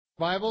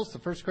Bibles to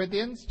 1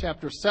 Corinthians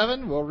chapter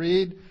 7. We'll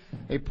read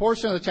a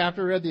portion of the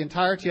chapter. We read the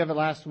entirety of it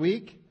last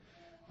week,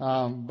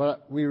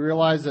 but we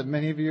realized that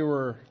many of you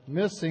were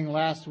missing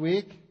last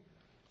week.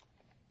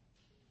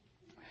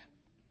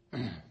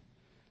 1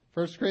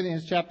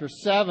 Corinthians chapter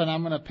 7,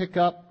 I'm going to pick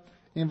up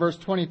in verse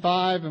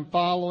 25 and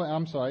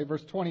following,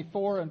 verse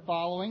 24 and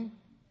following,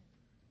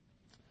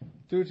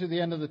 through to the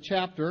end of the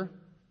chapter.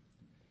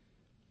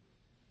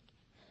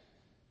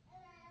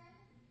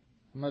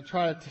 I'm going to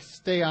try to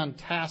stay on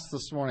task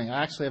this morning.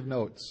 I actually have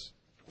notes.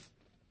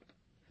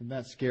 Isn't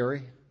that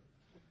scary?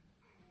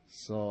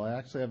 So I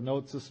actually have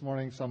notes this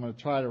morning, so I'm going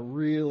to try to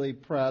really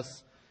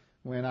press.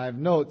 When I have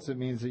notes, it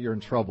means that you're in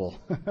trouble.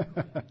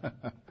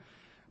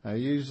 I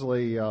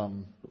usually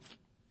am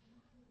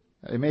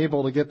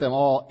able to get them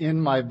all in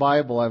my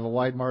Bible. I have a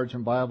wide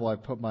margin Bible. I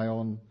put my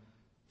own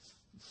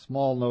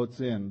small notes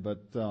in,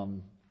 but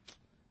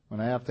when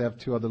I have to have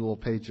two other little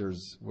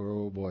pagers,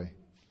 oh boy.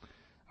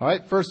 All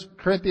right, 1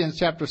 Corinthians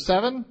chapter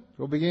 7.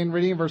 We'll begin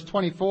reading verse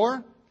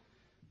 24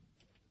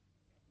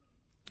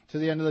 to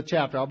the end of the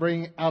chapter. I'll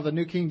bring out the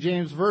New King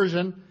James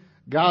Version.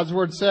 God's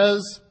Word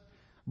says,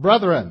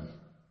 "Brethren,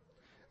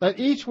 let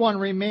each one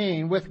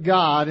remain with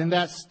God in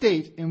that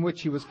state in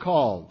which he was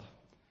called.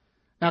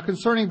 Now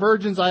concerning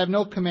virgins I have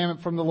no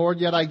commandment from the Lord,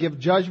 yet I give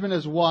judgment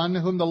as one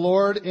whom the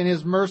Lord in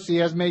His mercy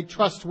has made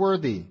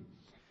trustworthy.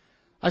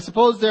 I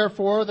suppose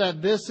therefore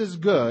that this is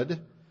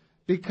good,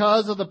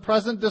 because of the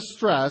present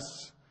distress,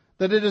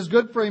 that it is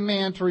good for a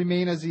man to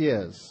remain as he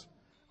is.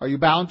 Are you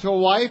bound to a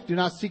wife? Do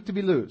not seek to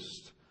be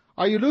loosed.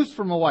 Are you loosed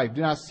from a wife? Do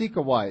not seek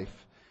a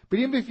wife. But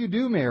even if you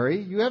do marry,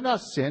 you have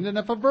not sinned, and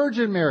if a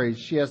virgin marries,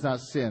 she has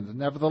not sinned.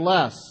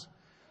 Nevertheless,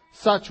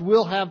 such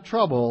will have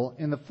trouble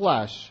in the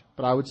flesh,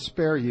 but I would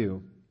spare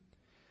you.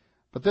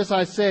 But this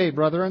I say,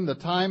 brethren, the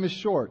time is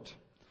short,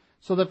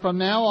 so that from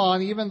now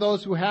on even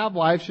those who have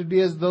wives should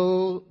be as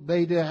though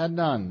they had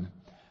none.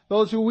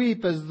 Those who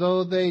weep as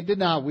though they did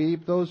not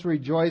weep. Those who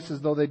rejoice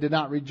as though they did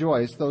not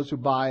rejoice. Those who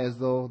buy as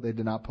though they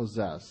did not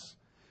possess.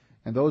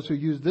 And those who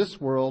use this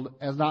world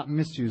as not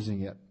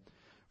misusing it.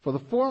 For the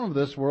form of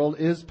this world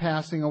is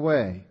passing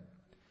away.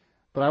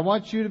 But I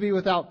want you to be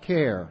without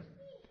care.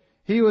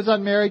 He who is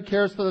unmarried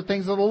cares for the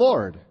things of the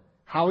Lord,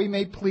 how he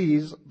may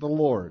please the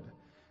Lord.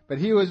 But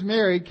he who is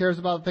married cares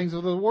about the things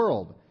of the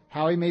world,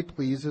 how he may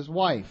please his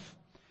wife.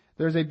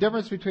 There's a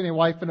difference between a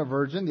wife and a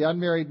virgin. The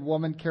unmarried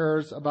woman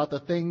cares about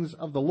the things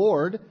of the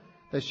Lord,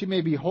 that she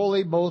may be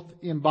holy both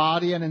in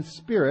body and in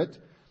spirit.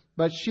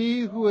 But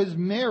she who is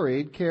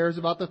married cares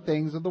about the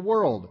things of the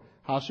world,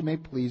 how she may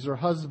please her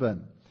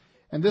husband.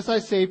 And this I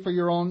say for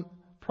your own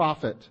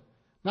profit.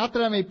 Not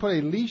that I may put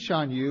a leash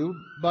on you,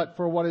 but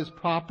for what is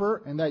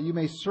proper, and that you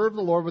may serve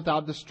the Lord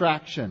without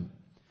distraction.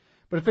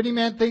 But if any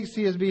man thinks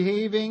he is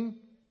behaving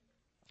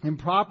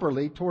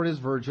improperly toward his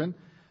virgin,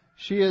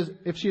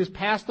 if she is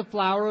past the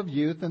flower of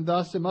youth, and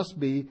thus it must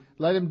be,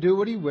 let him do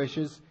what he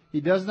wishes. He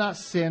does not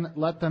sin,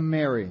 let them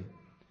marry.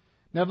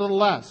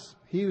 Nevertheless,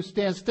 he who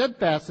stands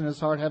steadfast in his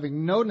heart,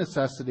 having no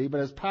necessity,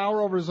 but has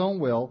power over his own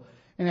will,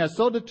 and has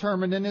so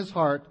determined in his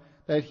heart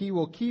that he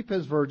will keep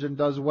his virgin,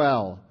 does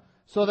well.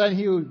 So that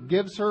he who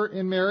gives her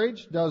in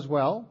marriage does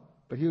well,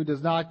 but he who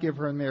does not give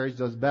her in marriage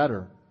does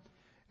better.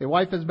 A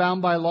wife is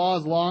bound by law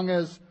as long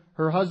as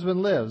her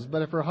husband lives,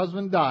 but if her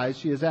husband dies,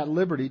 she is at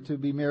liberty to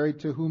be married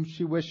to whom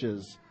she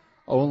wishes,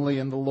 only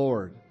in the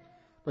Lord.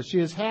 But she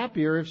is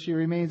happier if she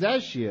remains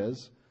as she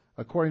is,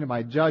 according to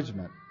my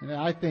judgment. And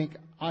I think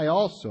I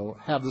also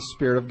have the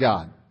Spirit of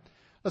God."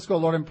 Let's go,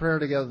 Lord, in prayer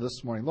together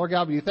this morning. Lord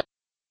God, will you thank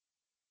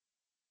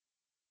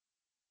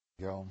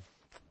you.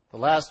 The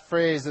last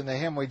phrase in the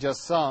hymn we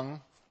just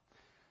sung,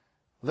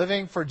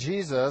 living for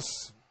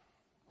Jesus,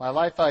 my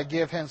life I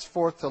give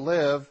henceforth to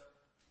live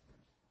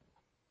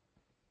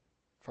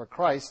for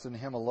Christ and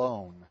Him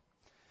alone.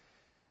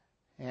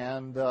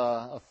 And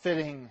a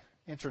fitting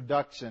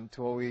introduction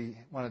to what we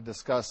want to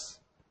discuss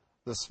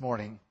this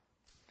morning.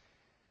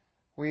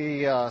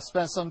 We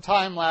spent some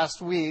time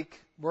last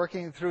week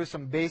working through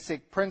some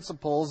basic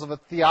principles of a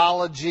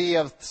theology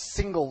of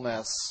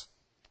singleness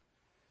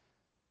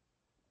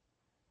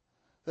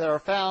that are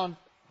found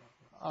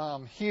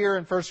here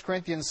in 1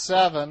 Corinthians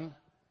 7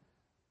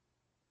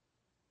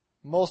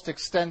 most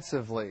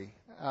extensively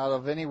out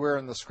of anywhere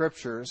in the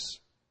Scriptures.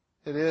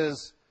 It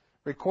is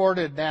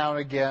recorded now and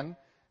again,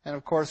 and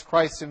of course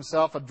Christ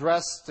Himself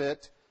addressed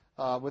it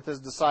with His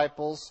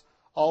disciples,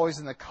 always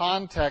in the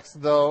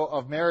context, though,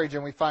 of marriage,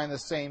 and we find the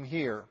same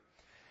here.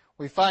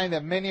 We find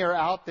that many are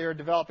out there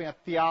developing a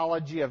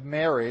theology of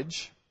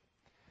marriage,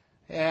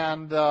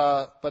 and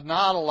but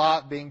not a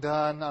lot being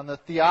done on the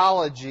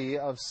theology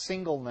of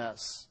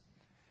singleness.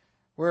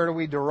 Where do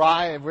we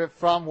derive it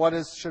from? What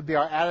should be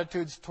our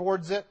attitudes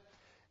towards it?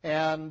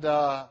 And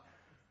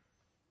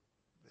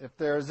if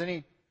there's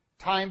any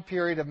time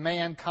period of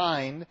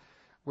mankind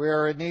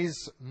where it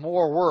needs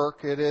more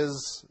work, it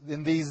is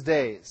in these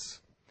days.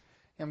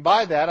 And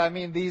by that, I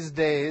mean these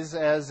days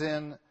as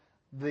in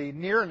the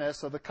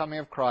nearness of the coming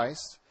of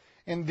Christ.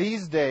 In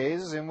these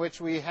days in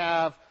which we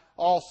have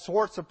all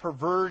sorts of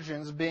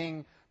perversions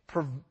being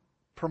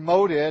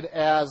promoted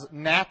as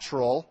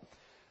natural.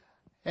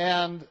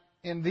 And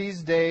in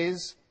these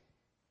days,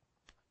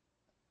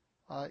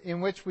 in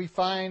which we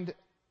find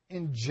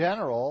in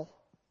general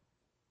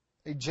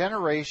a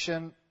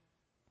generation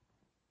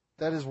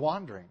that is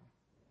wandering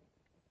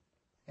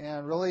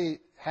and really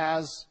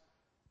has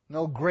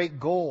no great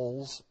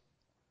goals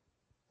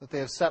that they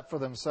have set for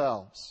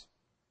themselves.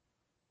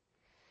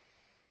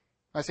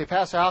 I say,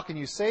 Pastor, how can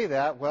you say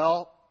that?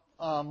 Well,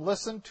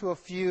 listen to a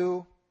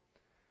few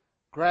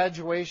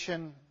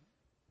graduation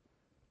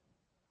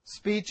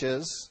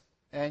speeches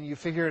and you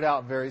figure it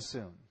out very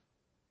soon.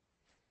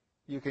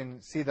 You can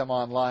see them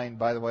online,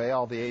 by the way,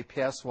 all the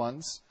APS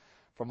ones,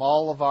 from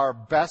all of our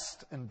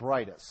best and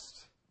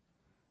brightest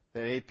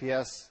that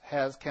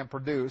APS can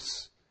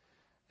produce,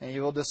 and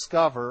you will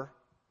discover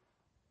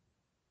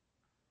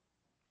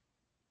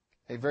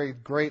a very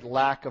great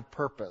lack of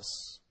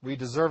purpose. We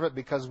deserve it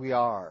because we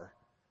are,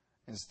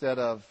 instead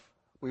of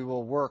we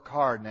will work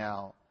hard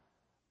now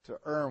to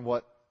earn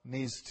what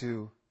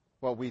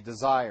we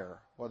desire,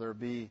 whether it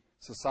be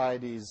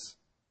society's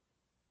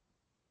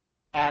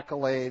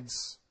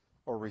accolades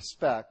or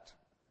respect.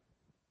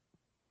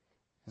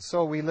 And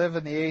so we live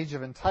in the age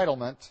of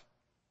entitlement,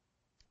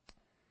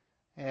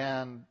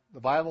 and the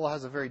Bible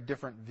has a very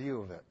different view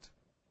of it.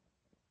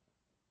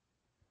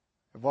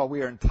 What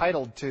we are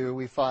entitled to,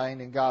 we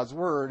find in God's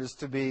Word, is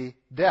to be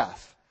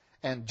death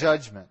and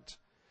judgment.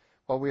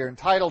 What we are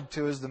entitled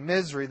to is the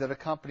misery that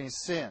accompanies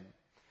sin.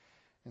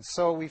 And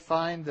so we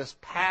find this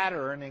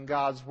pattern in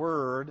God's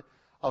Word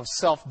of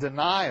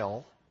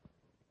self-denial,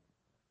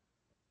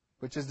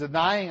 which is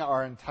denying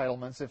our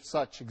entitlements, if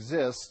such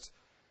exist,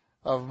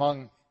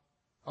 among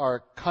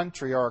our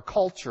country or our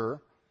culture,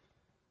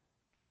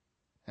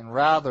 and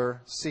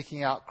rather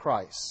seeking out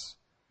Christ.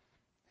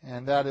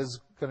 And that is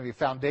going to be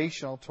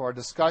foundational to our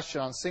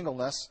discussion on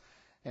singleness.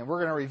 And we're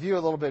going to review a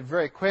little bit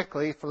very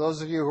quickly. For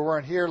those of you who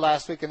weren't here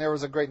last week, and there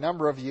was a great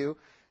number of you,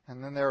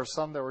 and then there are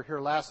some that were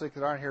here last week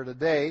that aren't here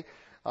today,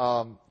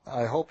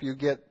 I hope you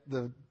get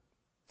the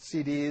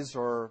CDs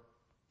or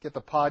get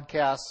the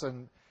podcasts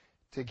and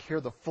to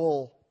hear the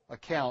full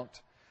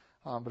account.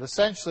 But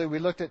essentially, we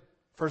looked at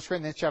 1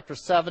 Corinthians chapter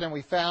 7, and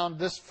we found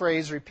this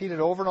phrase repeated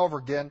over and over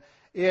again: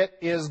 it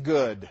is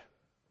good.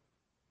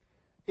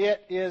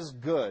 It is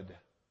good.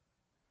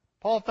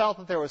 Paul felt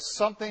that there was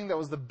something that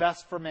was the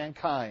best for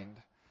mankind.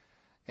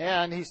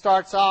 And he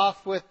starts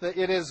off with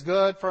it is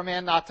good for a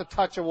man not to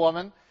touch a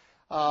woman.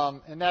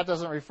 And that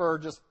doesn't refer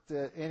just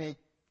to any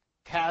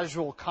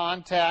casual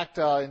contact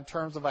in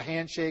terms of a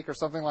handshake or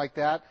something like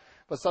that,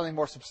 but something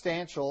more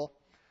substantial.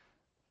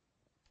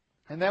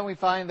 And then we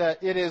find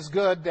that it is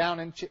good down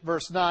in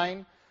verse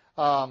 8.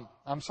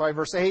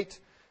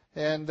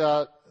 And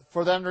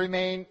for them to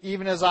remain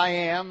even as I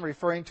am,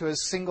 referring to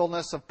his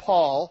singleness of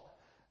Paul,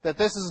 that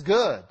this is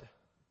good.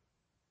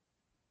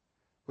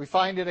 We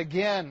find it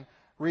again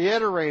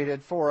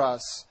reiterated for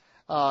us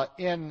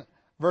in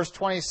verse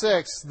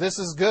 26. This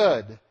is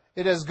good.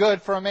 It is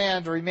good for a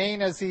man to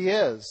remain as he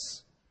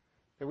is.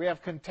 That we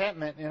have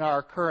contentment in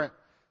our current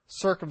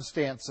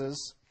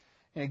circumstances.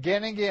 And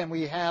again,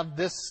 we have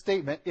this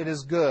statement, it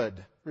is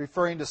good,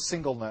 referring to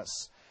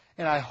singleness.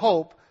 And I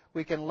hope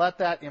we can let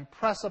that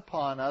impress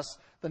upon us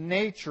the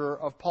nature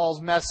of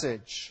Paul's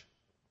message.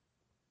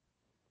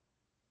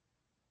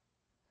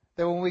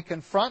 That when we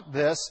confront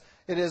this,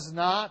 it is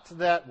not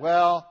that,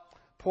 well,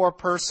 poor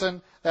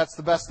person, that's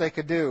the best they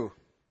could do.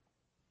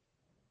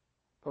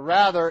 But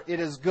rather, it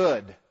is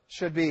good,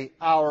 should be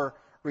our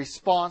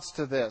response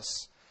to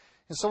this.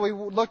 And so we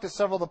looked at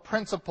several of the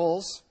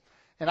principles,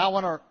 and I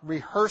want to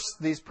rehearse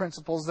these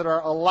principles that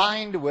are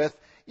aligned with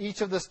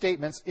each of the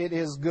statements, it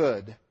is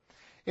good.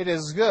 It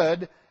is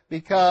good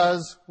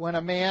because when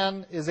a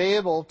man is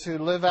able to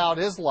live out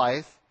his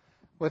life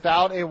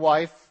without a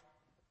wife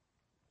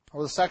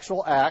or the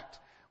sexual act,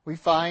 we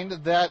find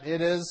that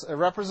it is a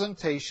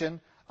representation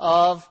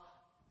of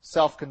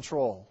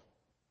self-control.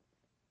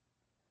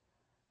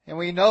 And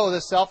we know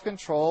that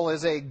self-control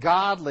is a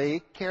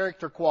godly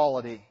character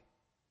quality.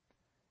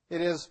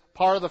 It is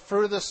part of the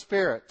fruit of the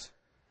Spirit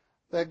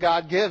that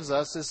God gives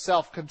us, is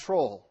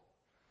self-control.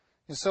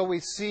 And so we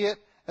see it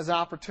as an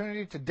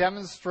opportunity to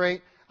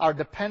demonstrate our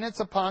dependence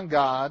upon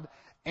God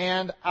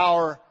and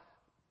our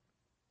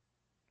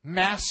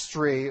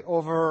mastery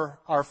over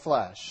our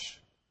flesh.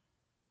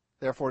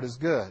 Therefore, it is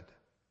good.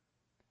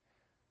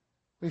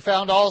 We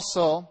found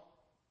also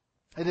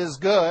it is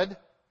good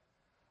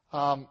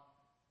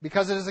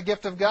because it is a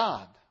gift of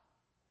God.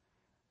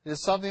 It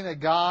is something that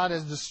God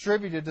has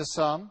distributed to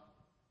some,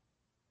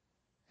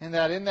 and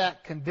that in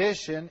that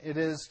condition it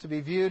is to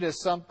be viewed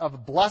as some of a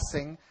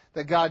blessing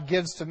that God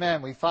gives to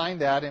men. We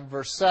find that in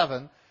verse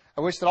 7.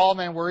 I wish that all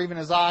men were even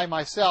as I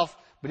myself,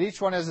 but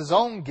each one has his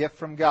own gift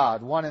from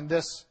God, one in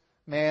this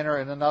manner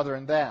and another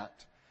in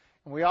that.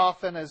 And we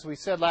often, as we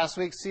said last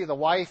week, see the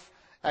wife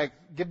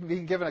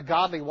being given a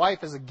godly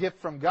wife as a gift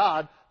from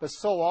God, but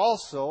so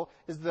also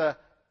is the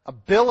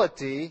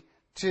ability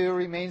to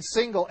remain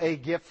single a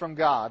gift from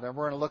God. And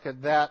we're going to look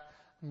at that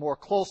more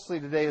closely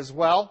today as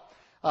well.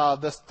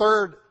 The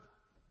third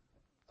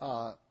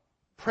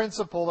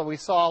principle that we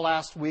saw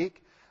last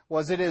week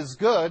was it is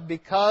good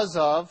because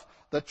of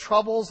the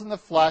troubles in the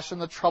flesh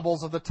and the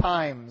troubles of the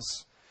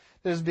times.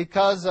 It is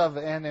because of,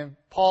 and in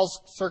Paul's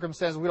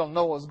circumstance, we don't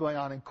know what was going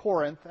on in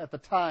Corinth at the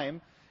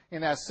time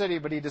in that city,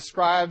 but he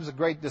describes a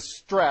great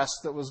distress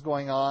that was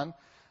going on,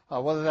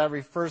 whether that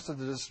refers to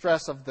the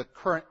distress of the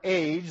current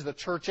age, the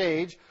church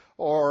age,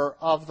 or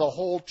of the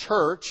whole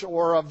church,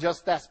 or of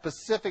just that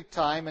specific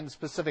time and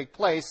specific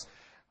place.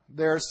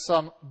 There's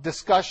some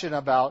discussion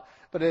about,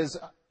 but it is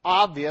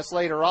obvious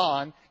later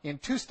on in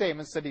two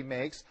statements that he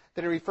makes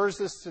that he refers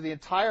this to the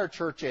entire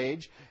church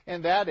age,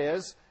 and that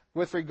is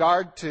with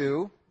regard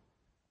to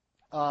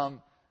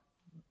all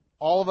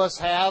of us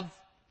have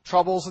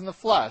troubles in the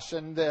flesh,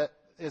 and that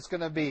it's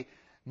going to be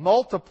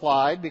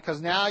multiplied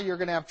because now you're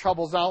going to have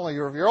troubles not only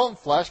of your own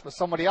flesh, but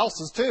somebody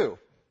else's too.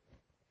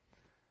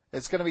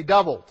 It's going to be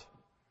doubled.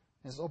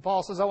 And so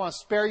Paul says, I want to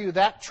spare you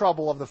that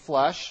trouble of the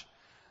flesh,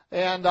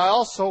 and I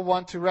also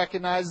want to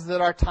recognize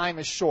that our time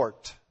is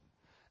short.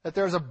 That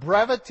there's a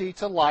brevity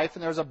to life,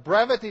 and there's a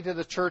brevity to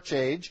the church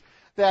age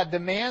that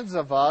demands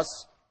of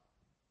us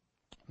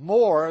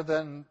more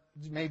than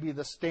maybe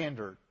the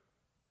standard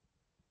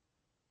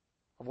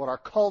of what our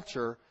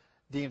culture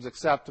deems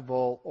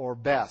acceptable or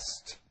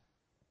best.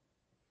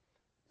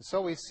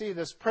 So we see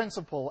this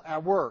principle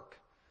at work,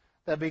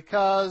 that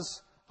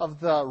because of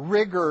the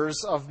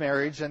rigors of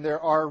marriage, and there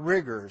are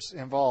rigors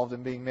involved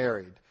in being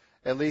married,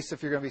 at least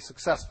if you're going to be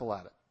successful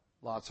at it,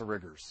 lots of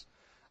rigors.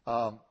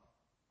 And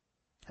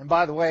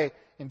by the way,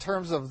 in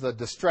terms of the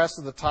distress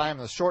of the time,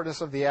 the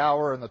shortness of the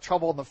hour, and the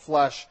trouble in the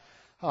flesh,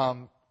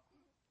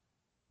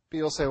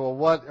 people say, well,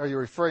 what are you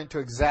referring to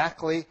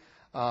exactly?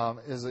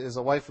 Is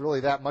a wife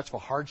really that much of a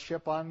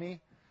hardship on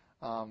me?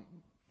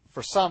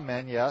 For some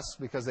men, yes,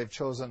 because they've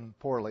chosen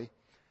poorly.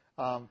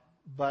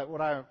 But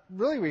what I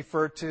really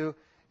refer to,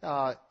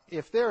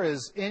 if there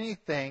is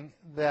anything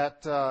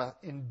that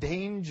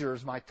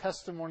endangers my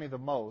testimony the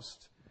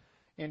most,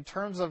 in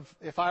terms of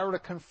if I were to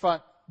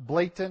confront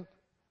blatant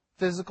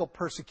physical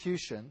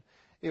persecution,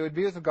 it would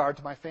be with regard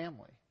to my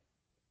family.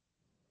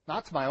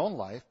 Not to my own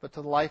life, but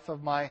to the life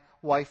of my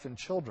wife and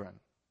children.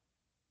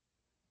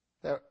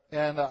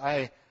 And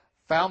I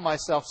found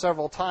myself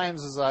several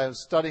times as I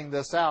was studying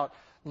this out,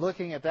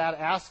 looking at that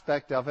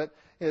aspect of it,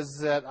 is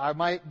that I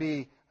might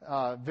be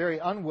very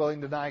unwilling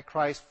to deny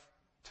Christ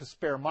to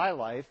spare my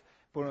life,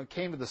 but when it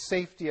came to the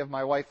safety of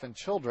my wife and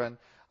children,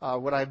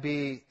 would I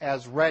be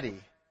as ready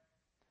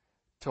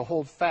to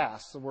hold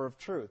fast the word of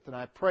truth? And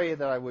I pray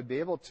that I would be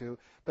able to,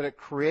 but it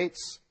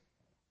creates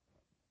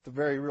the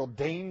very real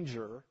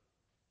danger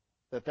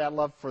that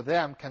love for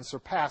them can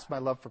surpass my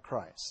love for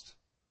Christ.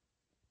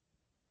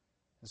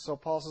 And so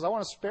Paul says, I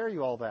want to spare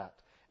you all that.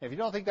 And if you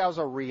don't think that was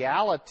a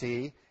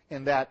reality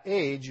in that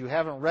age, you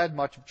haven't read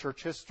much of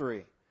church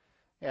history.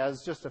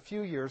 As just a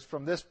few years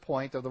from this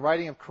point of the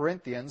writing of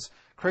Corinthians,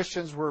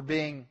 Christians were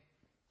being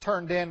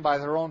turned in by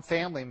their own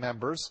family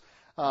members.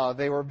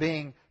 They were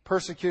being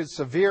persecuted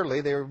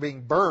severely. They were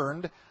being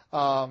burned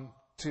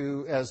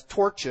as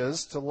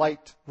torches to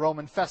light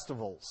Roman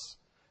festivals.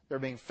 They were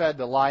being fed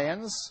to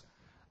lions.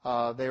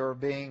 They were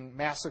being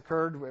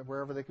massacred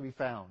wherever they could be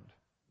found.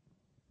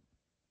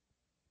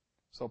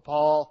 So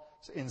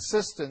Paul's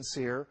insistence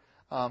here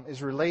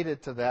is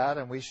related to that,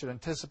 and we should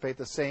anticipate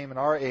the same in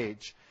our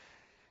age.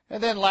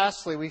 And then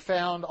lastly, we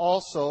found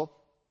also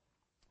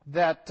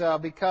that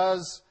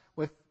because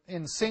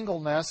in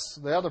singleness,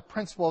 the other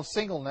principle of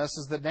singleness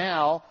is that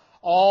now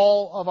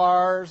all of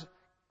our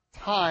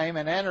time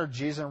and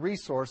energies and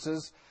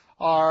resources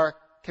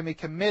can be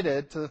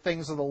committed to the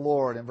things of the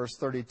Lord in verse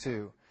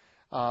 32.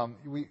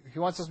 He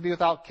wants us to be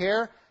without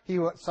care. He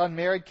who is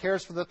unmarried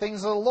cares for the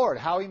things of the Lord,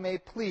 how he may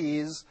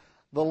please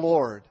the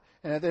Lord.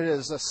 And there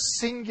is a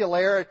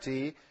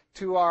singularity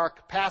to our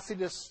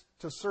capacity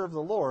to serve the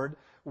Lord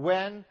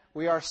when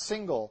we are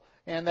single.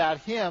 And that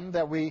hymn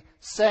that we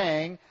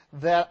sang,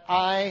 that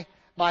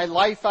my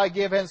life I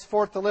give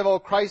henceforth to live, O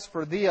Christ,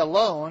 for thee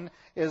alone,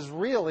 is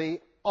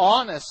really,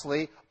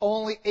 honestly,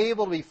 only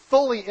able to be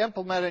fully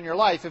implemented in your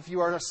life if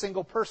you are a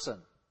single person.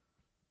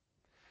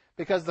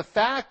 Because the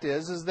fact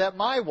is that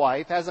my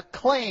wife has a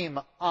claim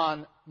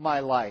on my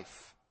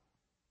life.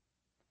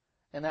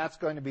 And that's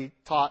going to be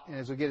taught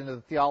as we get into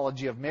the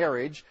theology of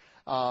marriage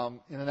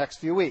in the next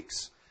few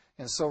weeks.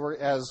 And so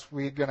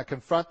we're going to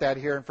confront that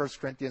here in 1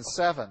 Corinthians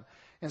 7.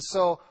 And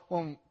so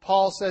when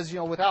Paul says,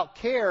 without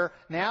care,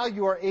 now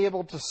you are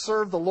able to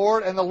serve the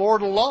Lord and the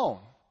Lord alone.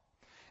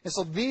 And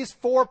so these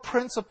four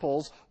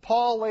principles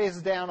Paul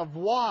lays down of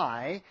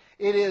why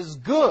it is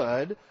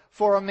good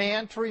for a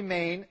man to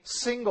remain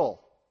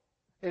single.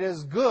 It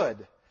is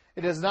good.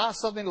 It is not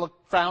something to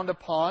look frowned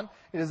upon.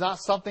 It is not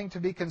something to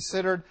be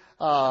considered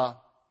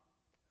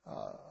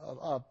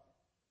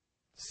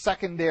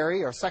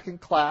secondary or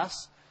second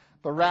class,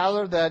 but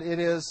rather that it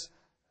is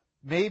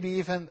maybe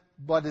even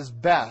what is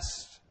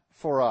best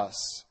for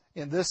us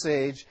in this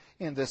age,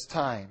 in this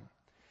time.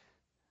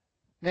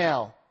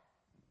 Now,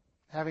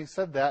 having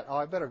said that,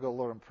 I better go,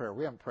 Lord, in prayer.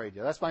 We haven't prayed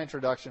yet. That's my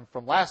introduction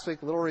from last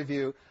week, a little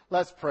review.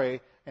 Let's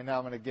pray, and now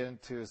I'm going to get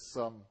into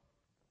some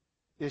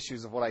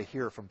issues of what I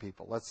hear from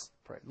people. Let's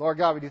pray. Lord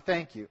God, we do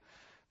thank you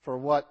for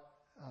what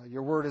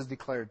your word has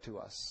declared to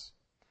us.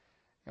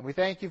 And we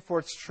thank you for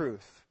its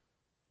truth.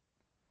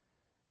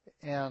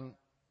 And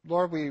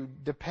Lord, we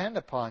depend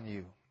upon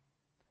you,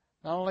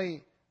 not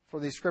only for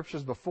these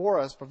scriptures before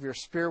us, but for your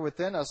Spirit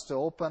within us to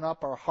open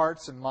up our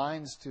hearts and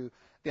minds to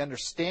the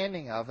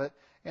understanding of it.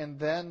 And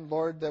then,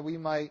 Lord, that we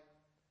might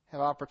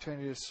have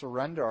opportunity to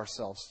surrender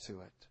ourselves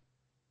to it.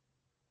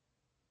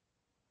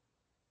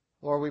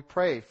 Lord, we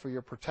pray for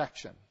your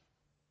protection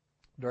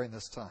during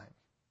this time.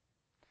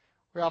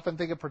 We often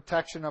think of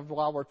protection of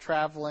while we're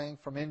traveling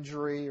from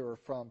injury or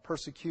from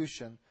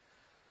persecution.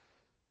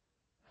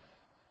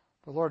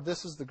 But Lord,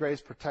 this is the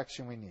greatest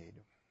protection we need.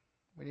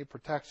 We need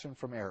protection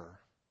from error.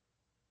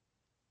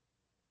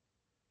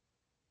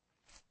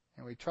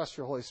 And we trust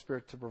your Holy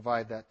Spirit to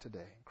provide that today.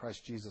 In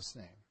Christ Jesus'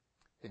 name,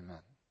 amen.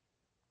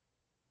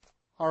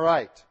 All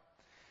right.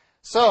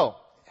 So,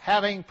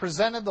 having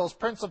presented those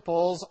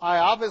principles, I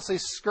obviously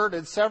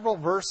skirted several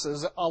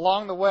verses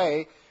along the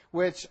way,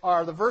 which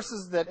are the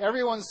verses that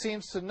everyone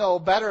seems to know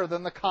better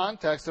than the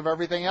context of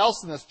everything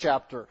else in this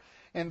chapter.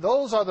 And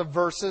those are the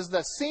verses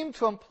that seem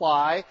to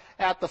imply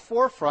at the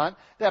forefront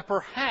that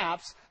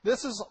perhaps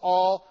this is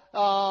all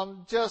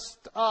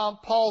just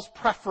Paul's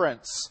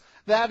preference.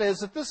 That is,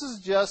 that this is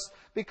just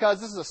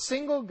because this is a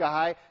single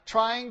guy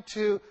trying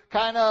to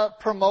kind of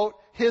promote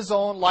his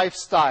own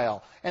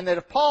lifestyle. And that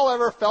if Paul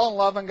ever fell in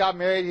love and got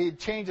married, he'd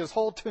change his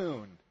whole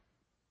tune.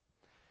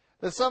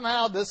 That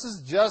somehow this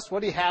is just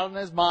what he had in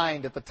his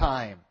mind at the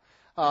time.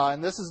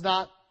 And this is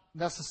not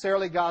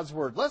necessarily God's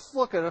Word. Let's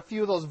look at a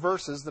few of those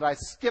verses that I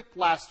skipped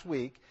last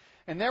week.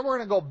 And then we're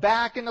going to go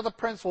back into the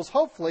principles,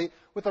 hopefully,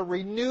 with a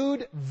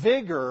renewed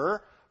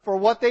vigor for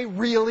what they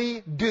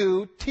really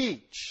do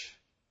teach.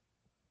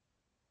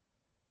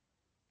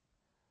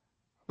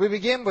 We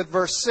begin with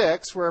verse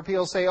 6, where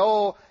people say,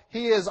 oh,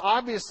 he is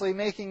obviously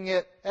making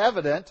it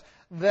evident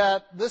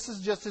that this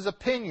is just his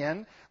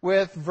opinion,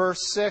 with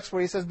verse 6,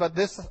 where he says, but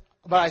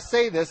I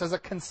say this as a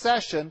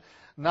concession,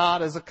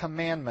 not as a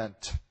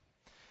commandment.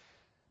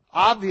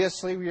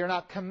 Obviously, we are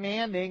not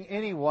commanding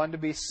anyone to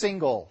be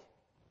single.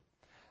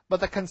 But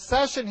the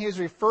concession he's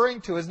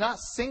referring to is not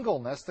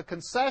singleness. The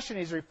concession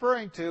he's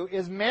referring to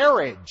is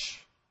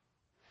marriage.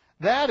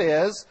 That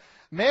is,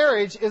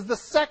 marriage is the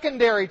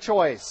secondary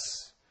choice.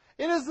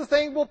 It is the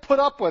thing we'll put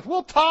up with.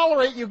 We'll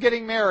tolerate you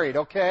getting married,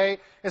 okay?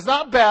 It's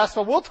not best,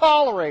 but we'll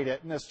tolerate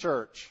it in this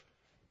church.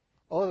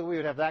 Oh, that we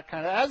would have that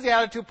kind of... As the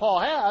attitude Paul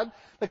had,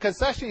 the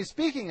concession he's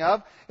speaking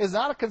of is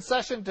not a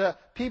concession to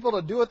people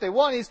to do what they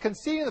want. He's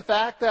conceding the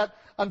fact that,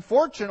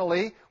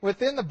 unfortunately,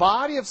 within the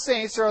body of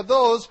saints, there are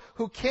those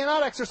who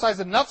cannot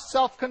exercise enough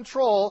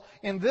self-control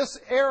in this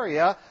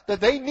area that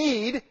they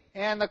need,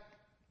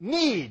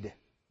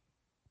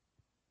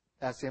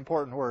 that's the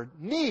important word,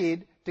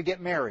 need to get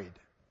married.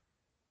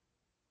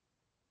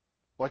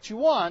 What you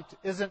want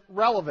isn't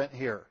relevant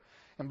here.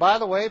 And by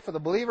the way, for the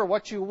believer,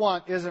 what you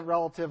want isn't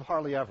relative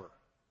hardly ever.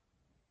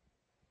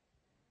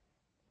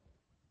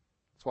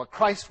 It's what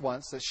Christ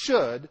wants that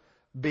should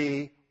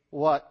be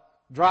what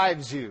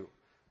drives you.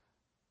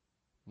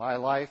 My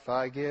life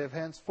I give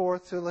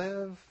henceforth to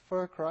live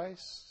for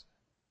Christ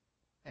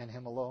and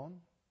Him alone.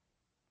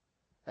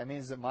 That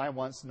means that my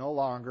wants no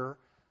longer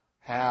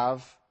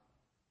have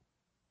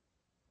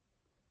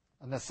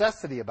a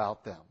necessity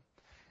about them.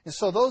 And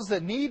so those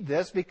that need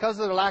this, because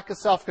of their lack of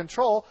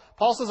self-control,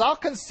 Paul says, I'll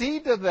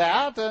concede to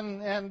that.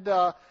 And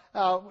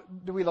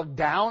do we look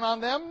down on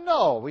them?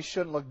 No, we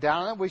shouldn't look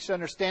down on them. We should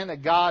understand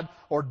that God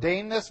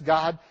ordained this,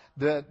 God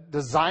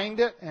designed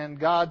it, and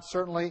God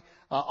certainly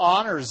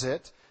honors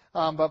it.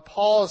 But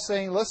Paul is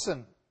saying,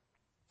 listen,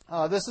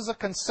 this is a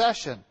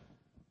concession.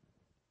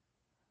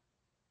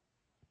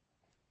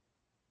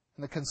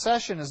 And the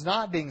concession is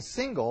not being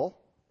single.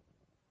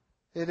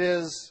 It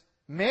is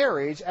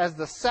marriage as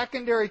the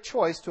secondary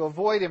choice to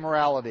avoid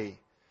immorality,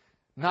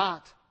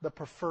 not the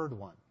preferred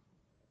one.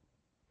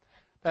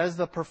 That is,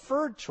 the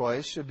preferred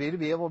choice should be to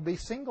be able to be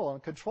single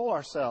and control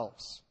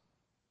ourselves.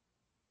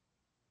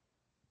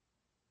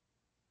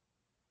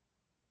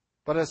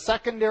 But a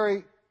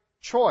secondary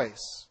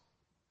choice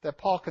that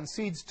Paul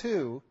concedes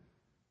to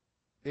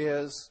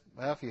is,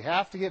 well, if you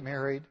have to get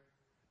married,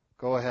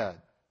 go ahead.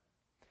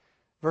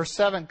 Verse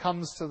 7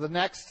 comes to the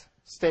next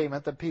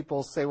statement that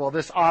people say, well,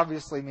 this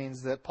obviously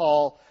means that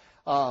Paul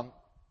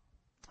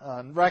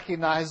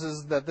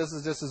recognizes that this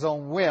is just his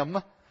own whim.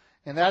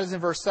 And that is in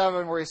verse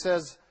 7 where he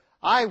says,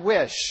 I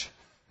wish.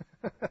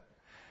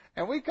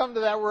 And we come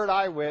to that word,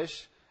 I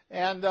wish,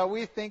 and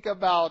we think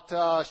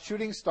about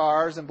shooting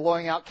stars and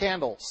blowing out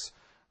candles,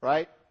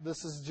 right?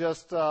 This is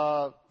just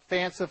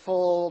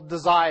fanciful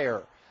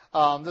desire.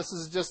 This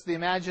is just the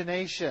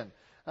imagination.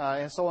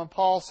 And so when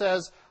Paul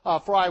says,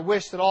 for I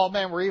wish that all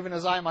men were even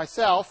as I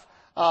myself,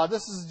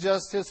 this is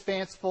just his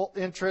fanciful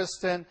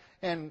interest,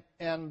 and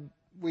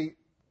we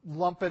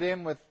lump it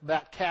in with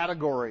that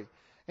category.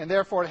 And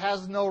therefore, it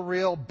has no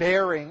real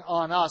bearing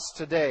on us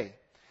today.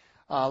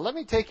 Let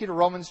me take you to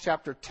Romans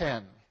chapter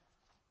 10.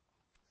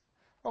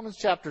 Romans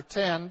chapter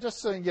 10, just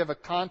so you can give a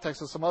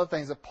context of some other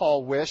things that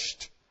Paul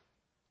wished.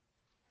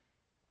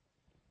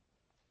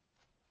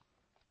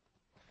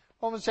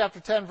 Romans chapter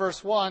 10,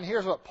 verse 1,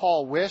 here's what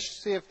Paul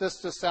wished. See if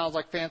this just sounds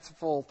like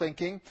fanciful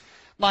thinking.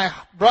 My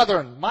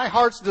brethren, my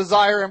heart's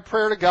desire and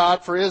prayer to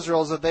God for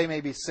Israel is that they may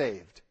be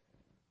saved.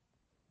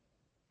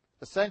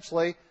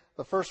 Essentially,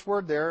 the first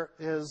word there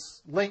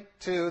is linked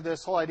to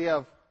this whole idea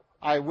of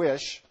I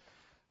wish.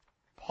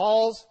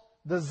 Paul's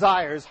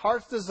desire, his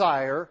heart's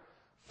desire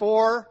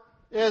for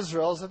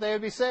Israel is that they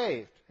would be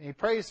saved. And he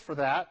prays for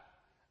that.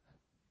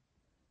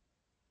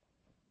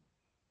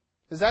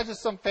 Is that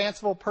just some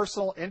fanciful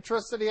personal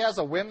interest that he has,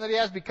 a whim that he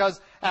has? Because,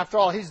 after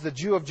all, he's the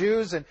Jew of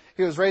Jews, and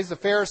he was raised a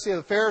Pharisee of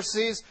the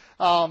Pharisees,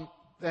 and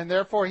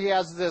therefore he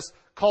has this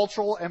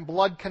cultural and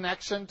blood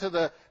connection to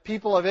the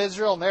people of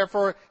Israel, and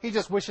therefore he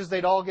just wishes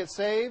they'd all get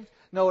saved?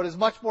 No, it is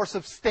much more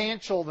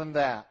substantial than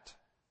that.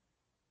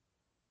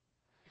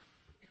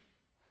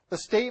 The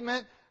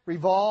statement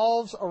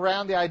revolves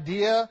around the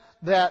idea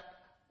that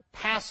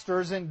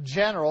pastors in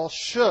general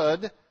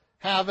should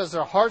have as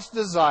their heart's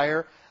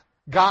desire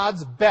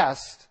God's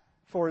best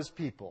for His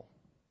people.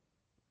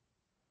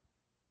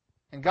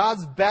 And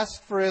God's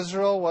best for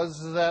Israel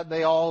was that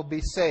they all be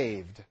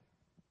saved.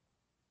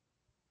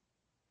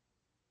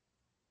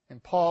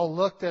 And Paul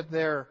looked at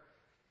their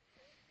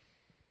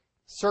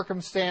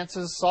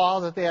circumstances,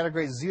 saw that they had a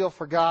great zeal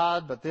for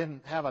God, but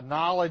didn't have a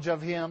knowledge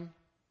of Him.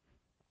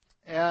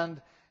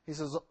 And he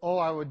says, oh,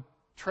 I would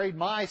trade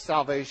my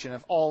salvation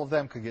if all of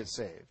them could get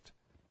saved.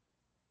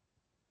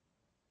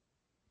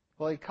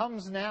 Well, he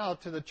comes now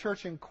to the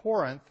church in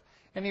Corinth,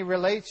 and he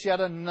relates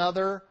yet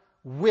another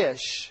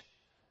wish,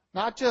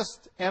 not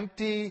just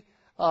empty,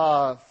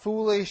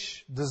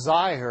 foolish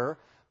desire,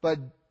 but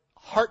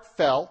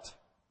heartfelt,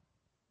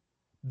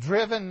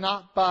 driven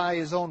not by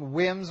his own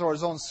whims or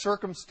his own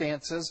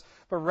circumstances,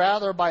 but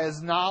rather by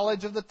his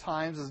knowledge of the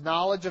times, his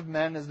knowledge of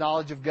men, his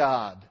knowledge of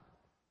God.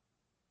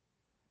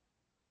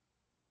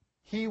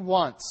 He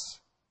wants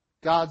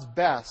God's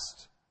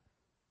best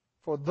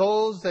for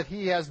those that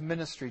he has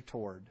ministry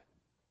toward.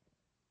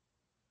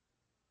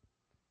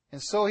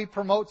 And so he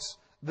promotes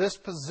this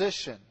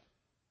position,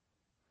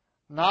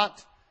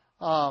 not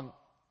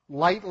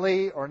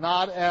lightly or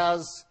not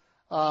as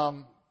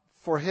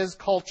for his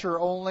culture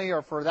only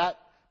or for that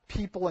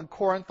people in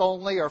Corinth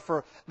only or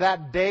for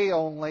that day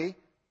only,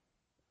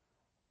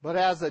 but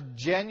as a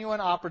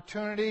genuine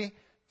opportunity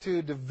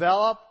to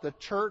develop the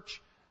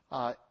church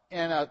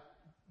and a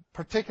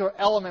particular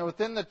element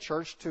within the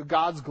church to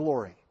God's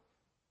glory.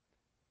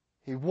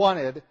 He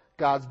wanted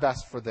God's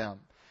best for them.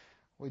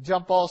 We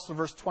jump also to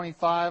verse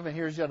 25, and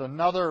here's yet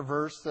another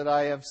verse that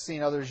I have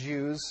seen others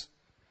use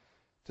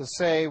to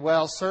say,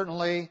 well,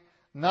 certainly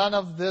none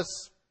of this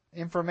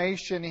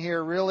information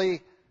here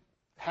really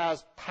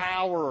has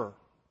power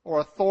or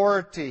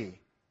authority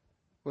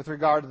with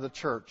regard to the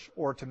church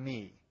or to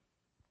me.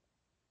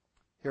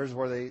 Here's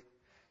where they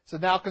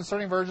said, now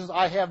concerning virgins,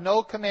 I have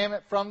no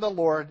commandment from the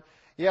Lord,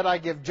 yet I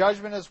give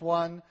judgment as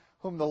one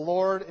whom the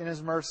Lord in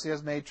His mercy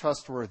has made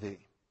trustworthy.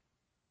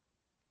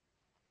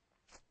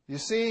 You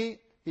see,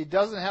 he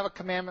doesn't have a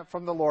commandment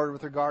from the Lord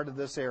with regard to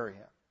this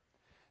area.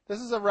 This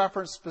is a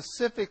reference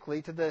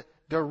specifically to the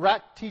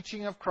direct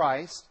teaching of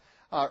Christ.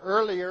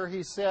 Earlier,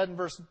 he said in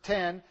verse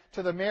 10,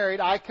 to the married,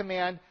 I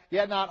command,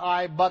 yet not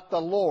I, but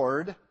the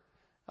Lord.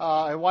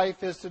 A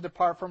wife is to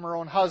depart from her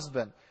own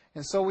husband.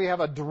 And so we have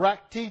a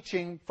direct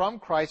teaching from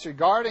Christ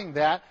regarding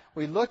that.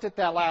 We looked at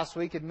that last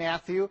week in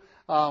Matthew,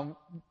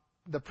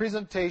 the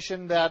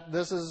presentation that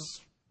this is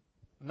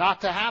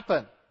not to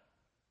happen.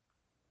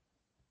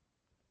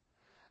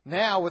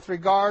 Now, with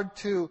regard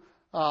to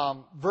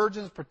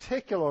virgins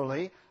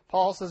particularly,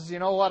 Paul says, you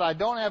know what, I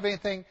don't have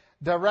anything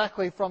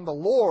directly from the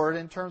Lord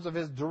in terms of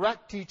His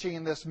direct teaching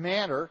in this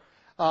manner,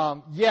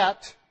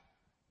 yet,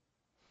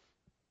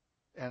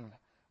 and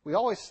we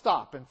always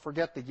stop and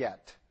forget the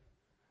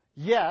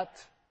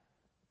yet,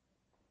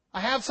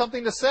 I have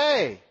something to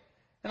say,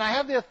 and I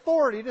have the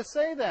authority to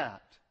say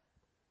that.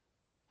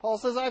 Paul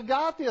says, I've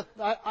got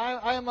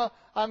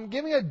I'm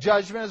giving a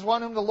judgment as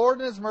one whom the Lord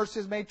in His mercy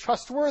has made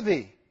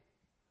trustworthy.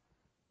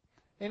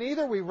 And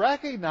either we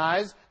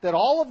recognize that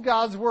all of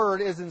God's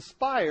Word is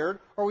inspired,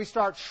 or we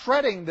start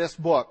shredding this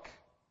book.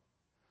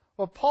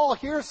 What Paul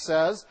here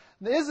says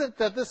isn't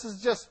that this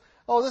is just,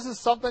 this is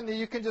something that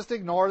you can just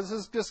ignore. This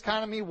is just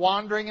kind of me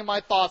wandering in my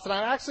thoughts. And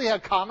I actually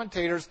had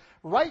commentators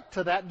write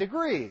to that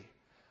degree.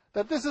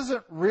 That this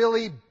isn't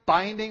really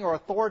binding or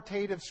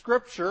authoritative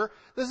Scripture.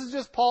 This is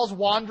just Paul's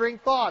wandering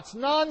thoughts.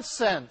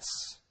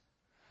 Nonsense.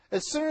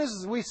 As soon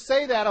as we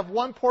say that of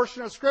one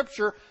portion of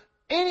Scripture,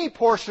 any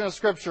portion of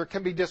Scripture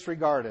can be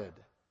disregarded.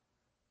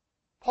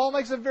 Paul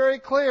makes it very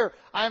clear.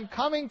 I am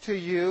coming to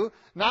you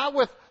not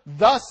with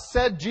thus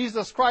said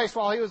Jesus Christ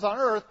while He was on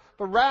earth,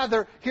 but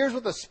rather here's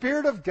what the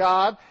Spirit of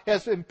God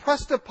has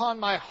impressed upon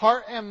my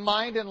heart and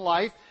mind and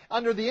life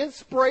under the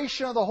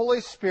inspiration of the Holy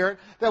Spirit,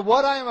 that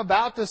what I am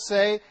about to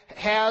say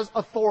has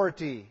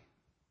authority.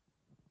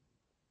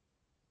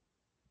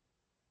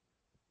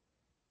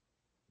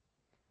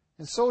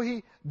 And so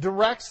he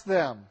directs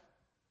them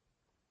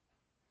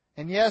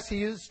And yes,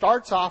 he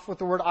starts off with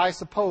the word I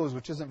suppose,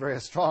 which isn't very a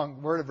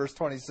strong word in verse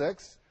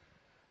 26.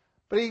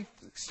 But he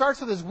starts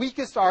with his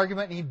weakest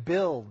argument and he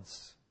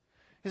builds.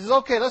 He says,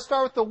 okay, let's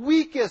start with the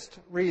weakest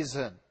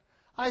reason.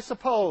 I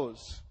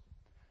suppose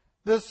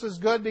this is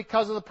good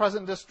because of the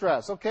present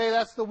distress. Okay,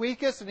 that's the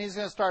weakest, and he's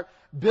going to start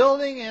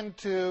building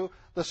into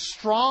the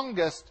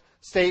strongest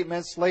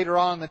statements later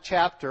on in the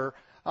chapter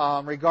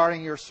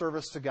regarding your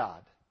service to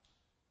God.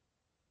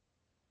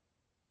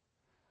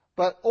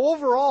 But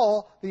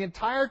overall, the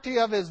entirety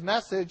of his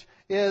message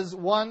is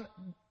one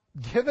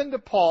given to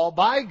Paul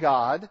by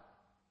God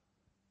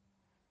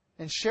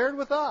and shared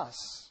with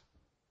us.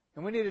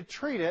 And we need to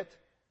treat it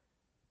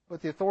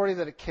with the authority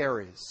that it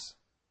carries.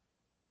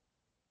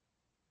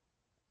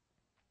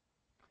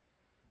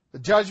 The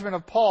judgment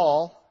of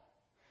Paul,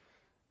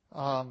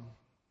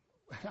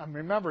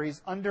 remember,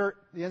 he's under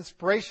the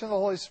inspiration of the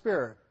Holy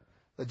Spirit.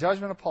 The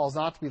judgment of Paul is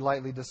not to be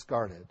lightly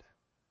discarded.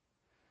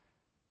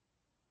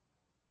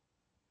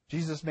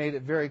 Jesus made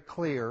it very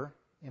clear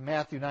in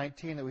Matthew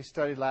 19 that we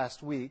studied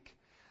last week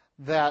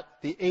that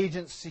the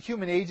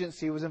human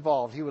agency was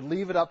involved. He would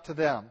leave it up to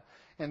them.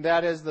 And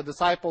that is, the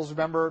disciples,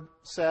 remember,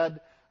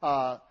 said,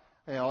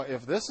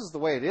 if this is the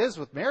way it is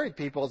with married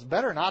people, it's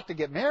better not to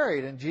get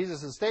married. And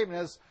Jesus'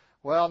 statement is,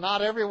 well,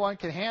 not everyone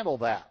can handle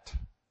that.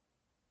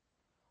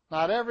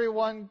 Not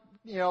everyone,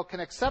 can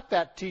accept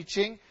that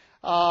teaching.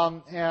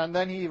 And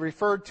then he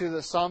referred to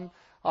that some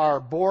are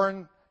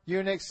born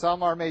eunuchs,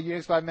 some are made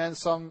eunuchs by men,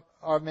 some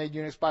are made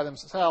eunuchs by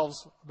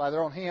themselves, by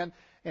their own hand.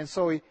 And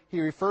so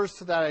he refers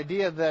to that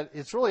idea that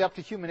it's really up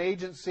to human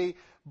agency.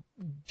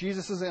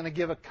 Jesus isn't going to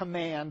give a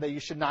command that you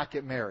should not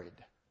get married.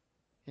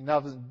 He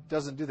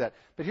doesn't do that.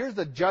 But here's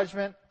the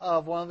judgment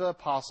of one of the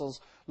apostles,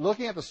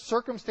 looking at the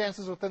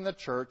circumstances within the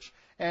church,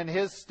 and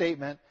his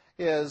statement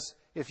is,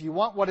 if you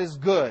want what is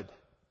good,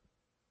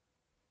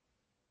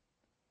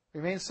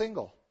 remain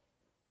single.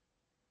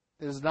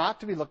 It is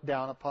not to be looked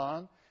down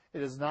upon.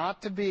 It is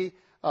not to be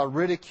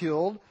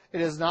ridiculed. It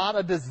is not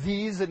a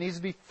disease that needs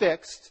to be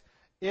fixed.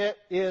 It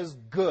is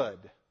good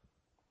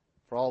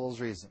for all those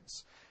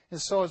reasons. And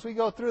so as we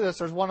go through this,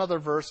 there's one other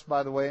verse,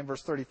 by the way, in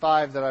verse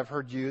 35 that I've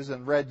heard used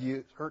and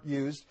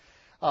used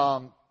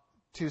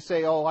to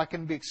say, I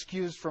can be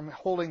excused from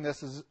holding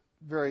this is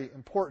very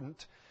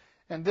important.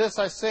 And this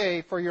I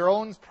say for your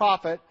own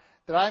profit,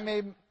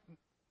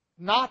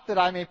 not that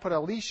I may put a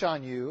leash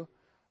on you,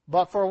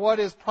 but for what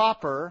is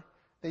proper,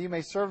 that you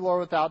may serve the Lord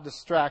without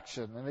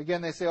distraction. And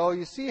again, they say,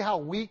 you see how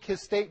weak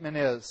his statement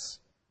is.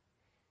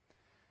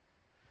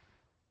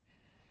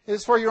 It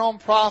is for your own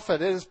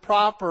profit. It is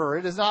proper.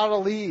 It is not a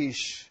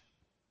leash.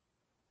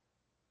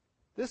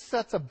 This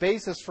sets a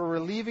basis for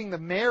relieving the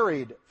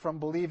married from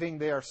believing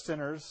they are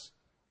sinners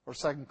or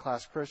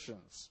second-class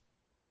Christians.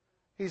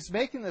 He's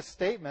making this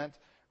statement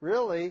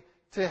really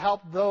to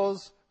help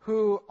those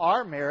who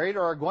are married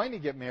or are going to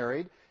get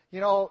married.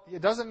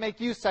 It doesn't make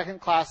you second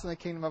class in the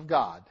kingdom of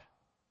God.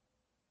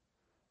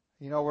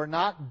 We're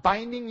not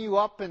binding you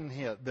up in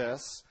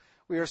this.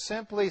 We are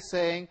simply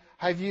saying,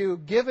 have you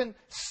given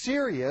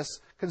serious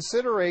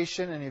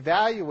consideration and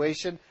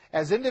evaluation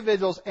as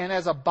individuals and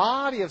as a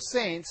body of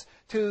saints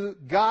to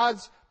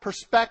God's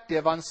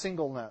perspective on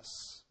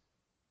singleness?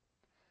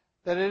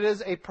 That it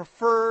is a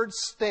preferred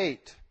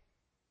state,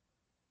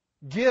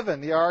 given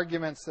the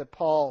arguments that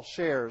Paul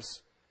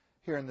shares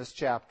here in this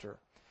chapter.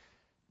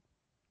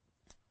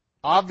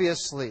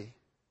 Obviously,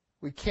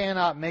 we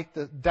cannot make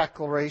the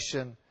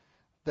declaration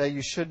that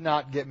you should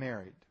not get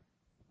married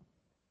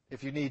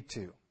if you need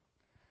to.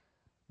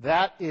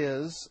 That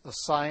is a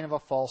sign of a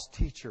false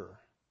teacher.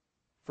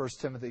 1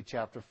 Timothy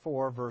chapter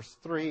 4, verse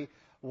 3,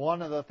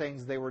 one of the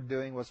things they were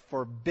doing was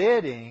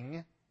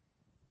forbidding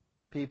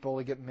people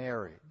to get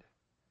married.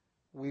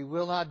 We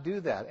will not do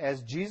that.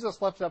 As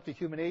Jesus left it up to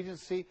human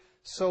agency,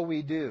 so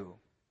we do.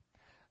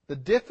 The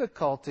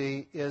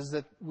difficulty is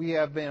that we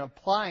have been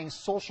applying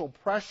social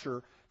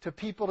pressure to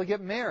people to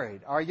get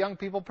married, our young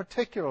people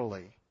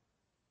particularly.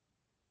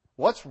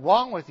 What's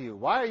wrong with you?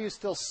 Why are you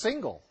still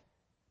single?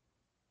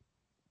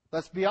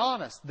 Let's be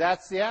honest.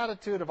 That's the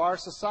attitude of our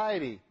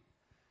society.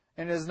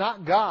 And it is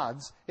not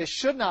God's. It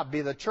should not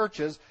be the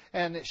church's.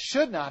 And it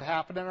should not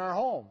happen in our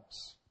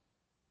homes.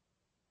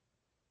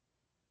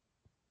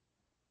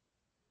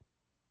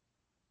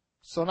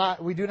 So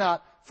we do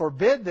not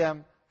forbid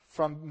them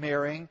from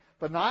marrying,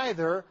 but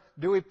neither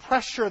do we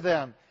pressure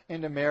them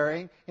into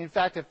marrying. In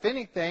fact, if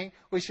anything,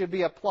 we should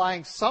be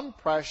applying some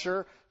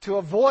pressure to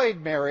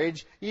avoid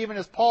marriage, even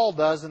as Paul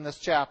does in this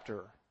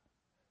chapter.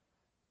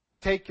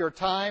 Take your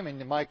time,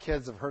 and my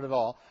kids have heard it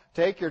all.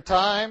 Take your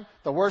time.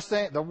 The worst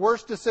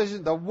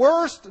decision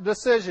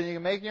you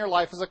can make in your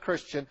life as a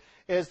Christian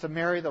is to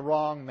marry the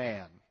wrong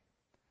man.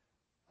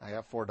 I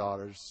have 4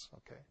 daughters,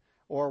 okay,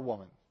 or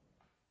woman.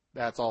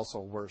 That's also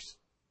a worse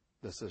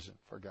decision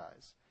for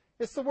guys.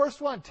 It's the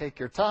worst one. Take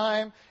your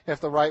time. If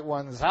the right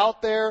one is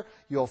out there,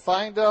 you'll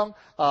find them.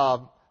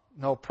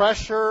 No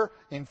pressure.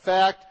 In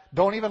fact,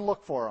 don't even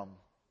look for them.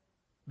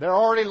 They're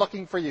already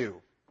looking for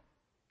you.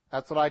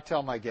 That's what I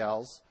tell my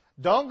gals.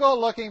 Don't go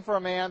looking for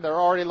a man. They're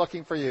already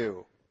looking for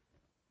you.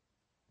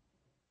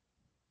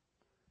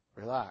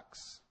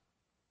 relax.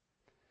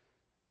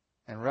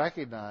 And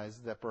recognize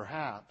that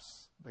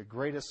perhaps the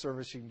greatest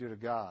service you can do to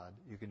God,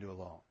 you can do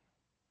alone.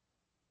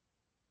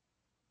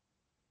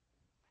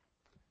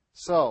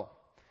 So,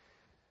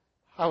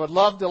 I would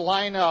love to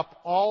line up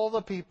all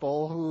the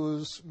people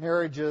whose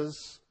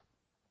marriages,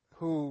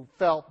 who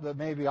felt that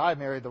maybe I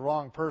married the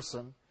wrong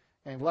person,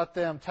 and let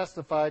them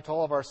testify to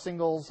all of our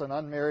singles and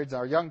unmarrieds,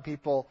 our young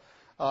people.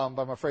 But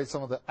I'm afraid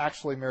some of the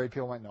actually married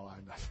people might know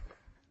I'm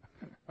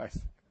not.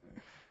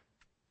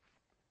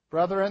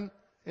 Brethren,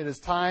 it is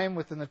time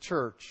within the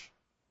church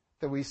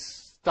that we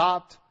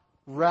stopped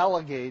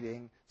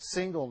relegating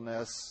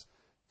singleness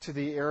to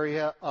the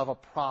area of a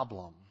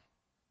problem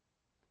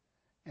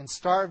and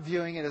start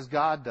viewing it as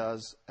God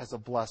does, as a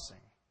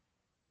blessing,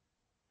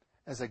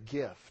 as a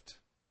gift.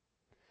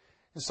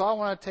 And so I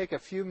want to take a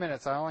few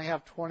minutes. I only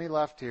have 20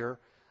 left here.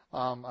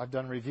 I've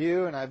done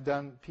review and I've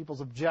done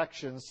people's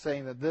objections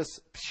saying that this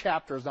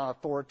chapter is not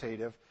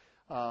authoritative,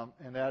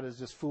 and that is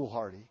just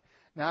foolhardy.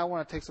 Now I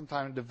want to take some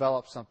time to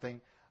develop something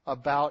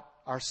about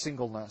our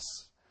singleness.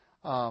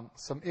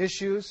 Some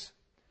issues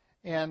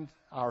and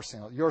our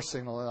single. Your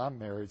single, and I'm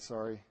married,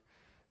 sorry.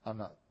 I'm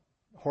not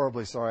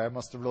horribly sorry. I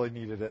must have really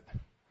needed it.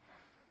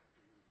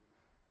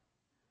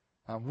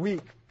 I'm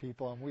weak,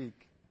 people. I'm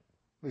weak.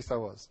 At least I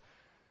was.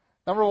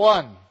 Number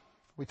one,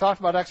 we talked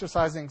about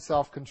exercising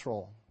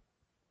self-control.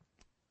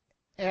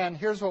 And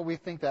here's what we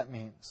think that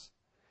means.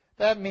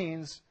 That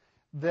means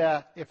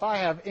that if I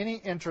have any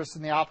interest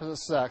in the opposite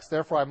sex,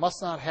 therefore I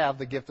must not have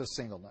the gift of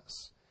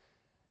singleness.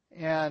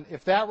 And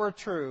if that were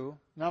true,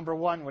 number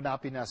one would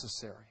not be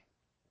necessary.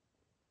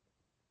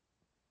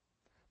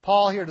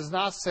 Paul here does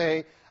not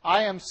say,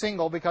 I am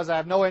single because I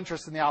have no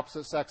interest in the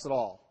opposite sex at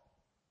all.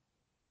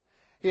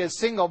 He is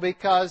single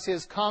because he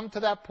has come to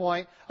that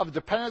point of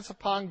dependence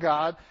upon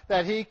God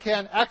that he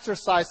can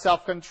exercise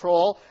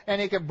self-control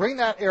and he can bring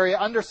that area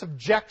under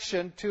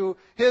subjection to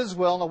his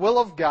will and the will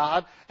of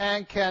God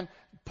and can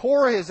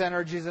pour his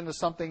energies into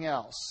something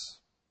else.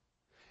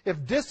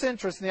 If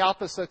disinterest in the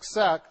opposite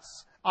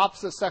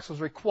sex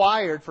was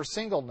required for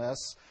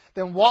singleness,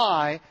 then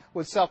why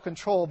would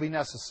self-control be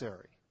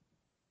necessary?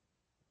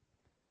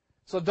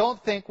 So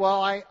don't think, well,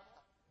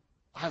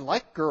 I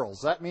like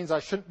girls. That means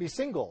I shouldn't be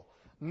single.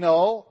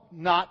 No,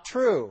 not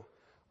true.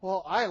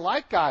 Well, I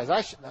like guys.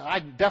 I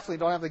definitely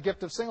don't have the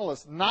gift of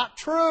singleness. Not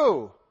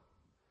true.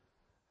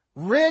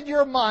 Rid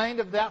your mind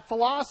of that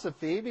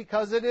philosophy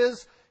because it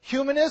is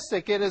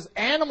humanistic. It is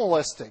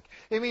animalistic.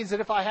 It means that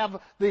if I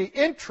have the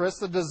interest,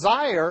 the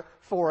desire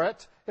for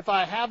it, if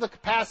I have the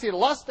capacity to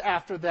lust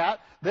after that,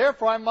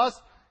 therefore I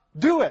must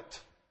do it.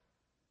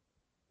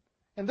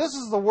 And this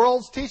is the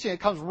world's teaching. It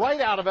comes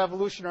right out of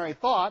evolutionary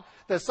thought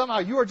that somehow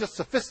you are just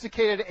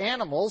sophisticated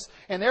animals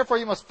and therefore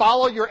you must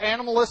follow your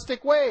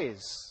animalistic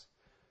ways.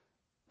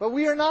 But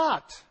we are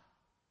not.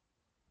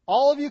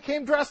 All of you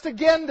came dressed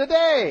again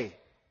today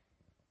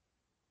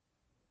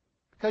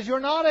because you're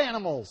not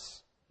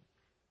animals.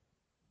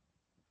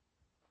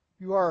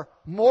 You are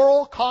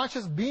moral,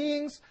 conscious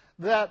beings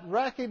that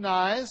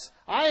recognize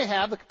I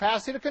have the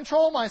capacity to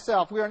control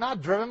myself. We are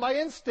not driven by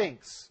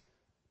instincts.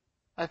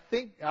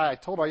 I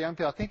told our young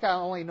people, I think I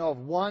only know of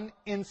one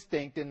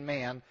instinct in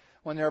man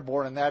when they're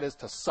born, and that is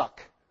to suck.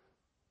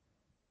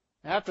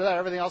 After that,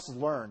 everything else is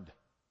learned.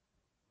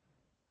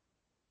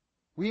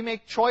 We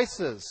make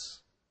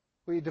choices.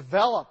 We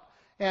develop.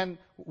 And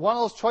one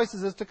of those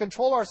choices is to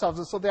control ourselves.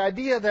 And so the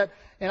idea that,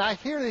 and I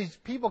hear these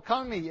people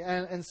come to me,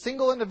 and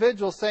single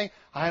individuals saying,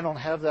 I don't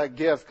have that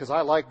gift because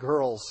I like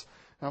girls.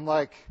 And I'm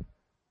like,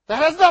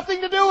 that has nothing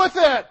to do with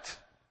it.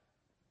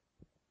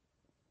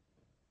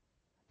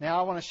 Now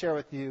I want to share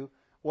with you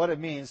what it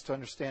means to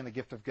understand the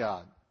gift of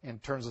God in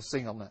terms of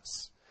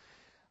singleness.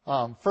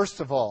 First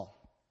of all,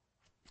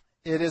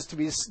 it is to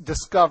be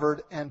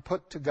discovered and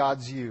put to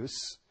God's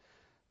use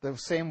the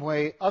same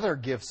way other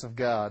gifts of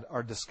God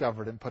are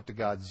discovered and put to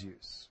God's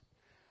use.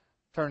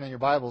 Turn in your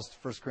Bibles to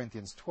 1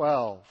 Corinthians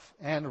 12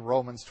 and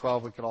Romans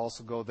 12. We could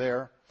also go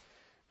there.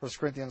 1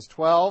 Corinthians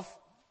 12.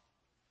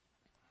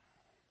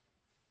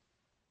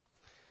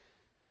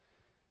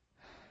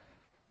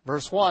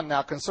 Verse 1,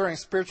 now concerning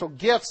spiritual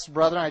gifts,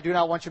 brethren, I do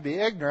not want you to be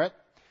ignorant.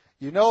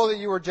 You know that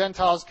you were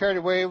Gentiles carried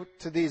away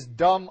to these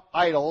dumb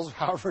idols,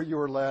 however you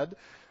were led.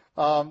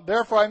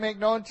 Therefore I make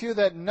known to you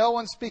that no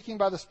one speaking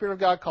by the Spirit of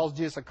God calls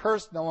Jesus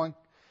accursed. No one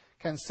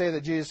can say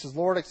that Jesus is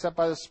Lord except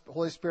by the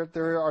Holy Spirit.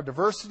 There are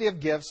diversity of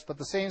gifts, but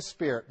the same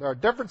Spirit. There are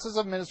differences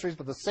of ministries,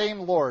 but the same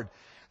Lord.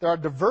 There are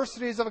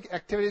diversities of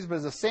activities, but it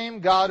is the same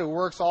God who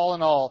works all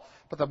in all.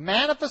 But the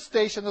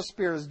manifestation of the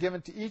Spirit is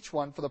given to each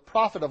one for the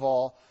profit of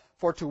all.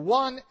 For to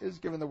one is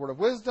given the word of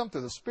wisdom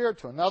through the Spirit,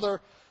 to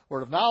another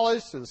word of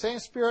knowledge through the same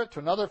Spirit, to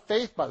another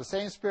faith by the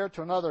same Spirit,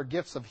 to another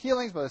gifts of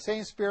healings by the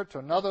same Spirit, to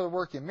another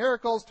working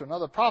miracles, to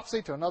another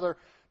prophecy, to another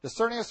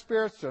discerning of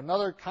spirits, to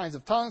another kinds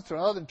of tongues, to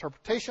another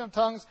interpretation of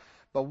tongues.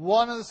 But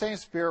one and the same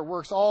Spirit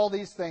works all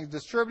these things,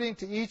 distributing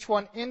to each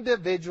one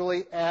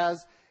individually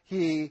as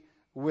He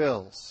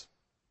wills.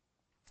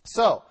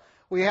 So,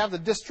 we have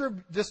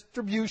the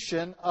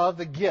distribution of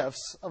the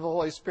gifts of the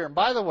Holy Spirit. And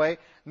by the way,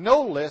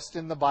 no list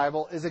in the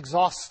Bible is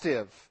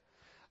exhaustive.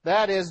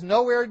 That is,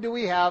 nowhere do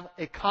we have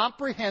a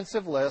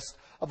comprehensive list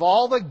of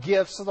all the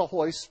gifts of the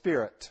Holy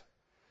Spirit.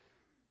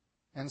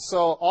 And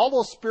so all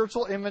those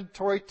spiritual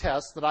inventory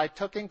tests that I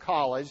took in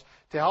college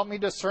to help me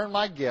discern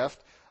my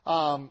gift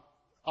are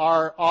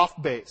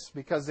off base,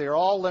 because they are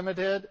all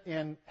limited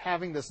in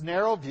having this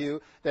narrow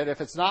view that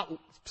if it's not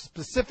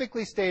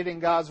specifically stated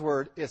in God's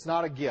Word, it's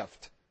not a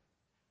gift.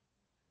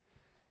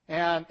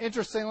 And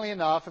interestingly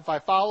enough, if I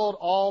followed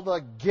all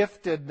the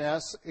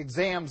giftedness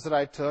exams that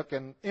I took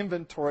and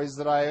inventories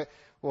that I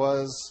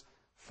was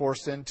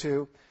forced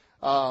into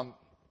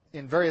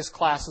in various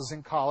classes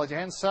in college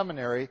and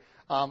seminary,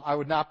 I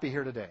would not be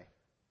here today.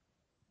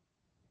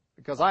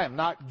 Because I am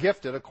not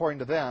gifted, according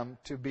to them,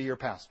 to be your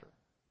pastor.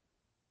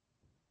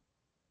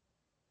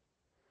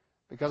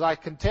 Because I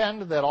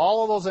contend that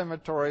all of those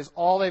inventories,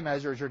 all they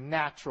measure is your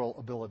natural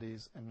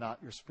abilities and not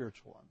your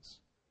spiritual ones.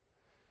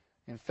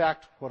 In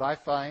fact, what I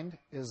find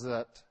is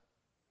that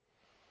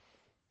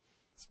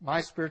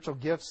my spiritual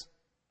gifts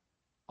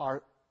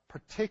are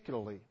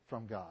particularly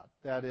from God.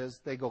 That is,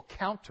 they go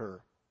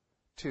counter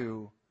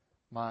to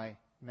my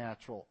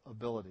natural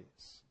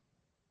abilities.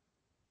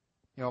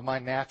 You know what my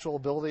natural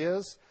ability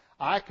is?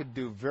 I could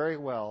do very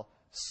well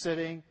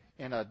sitting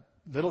in a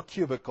little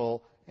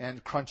cubicle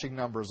and crunching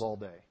numbers all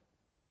day.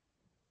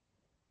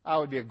 I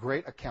would be a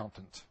great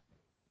accountant.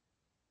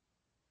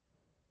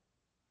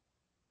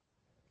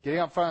 Getting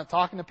up front and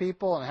talking to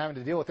people and having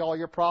to deal with all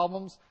your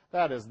problems,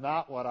 that is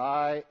not what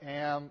I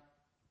am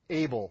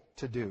able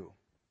to do.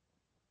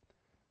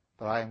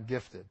 But I am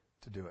gifted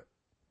to do it.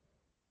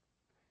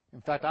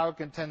 In fact, I would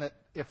contend that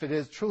if it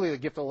is truly the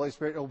gift of the Holy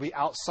Spirit, it will be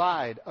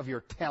outside of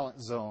your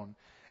talent zone.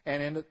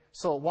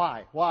 So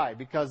why? Why?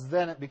 Because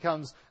then it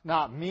becomes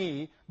not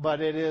me, but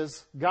it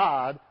is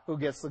God who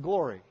gets the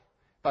glory.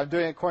 If I'm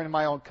doing it according to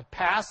my own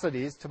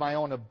capacities, to my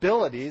own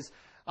abilities,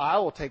 I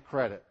will take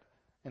credit.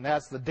 And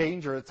that's the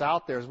danger that's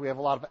out there, is we have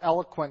a lot of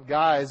eloquent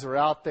guys who are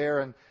out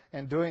there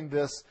and doing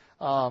this,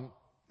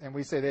 and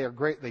we say they are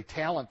greatly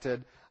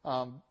talented,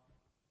 and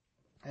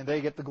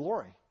they get the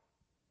glory.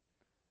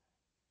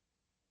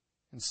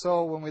 And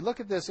so when we look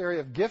at this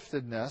area of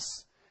giftedness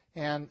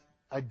and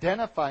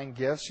identifying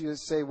gifts, you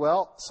say,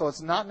 well, so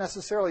it's not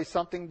necessarily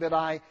something that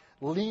I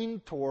lean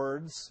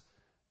towards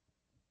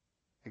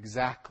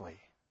exactly.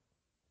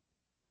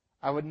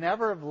 I would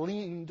never have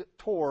leaned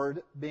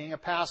toward being a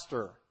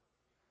pastor.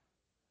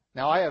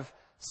 Now, I have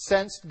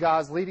sensed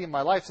God's leading in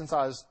my life since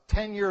I was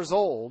 10 years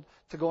old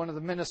to go into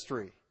the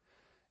ministry.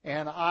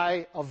 And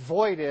I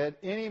avoided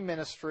any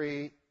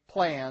ministry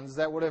plans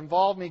that would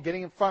involve me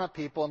getting in front of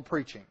people and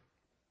preaching.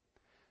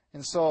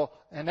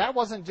 And that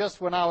wasn't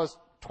just when I was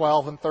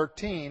 12 and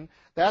 13.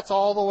 That's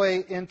all the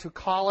way into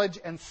college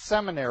and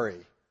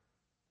seminary.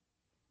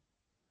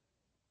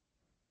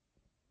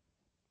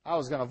 I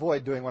was going to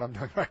avoid doing what I'm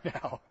doing right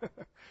now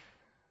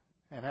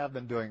and have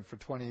been doing for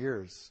 20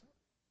 years.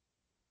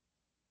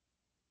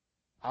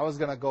 I was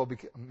going to go be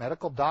a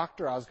medical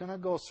doctor. I was going to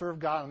go serve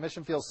God in the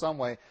mission field some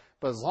way.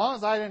 But as long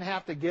as I didn't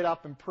have to get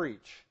up and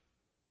preach.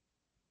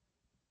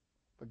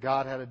 But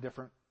God had a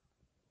different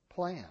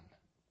plan.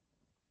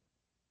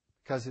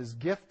 Because His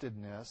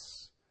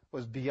giftedness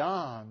was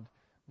beyond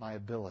my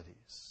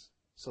abilities,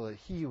 so that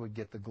He would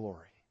get the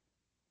glory.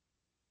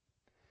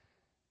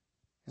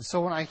 And so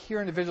when I hear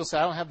individuals say,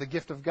 I don't have the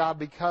gift of God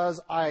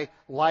because I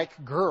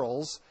like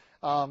girls,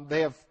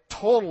 they have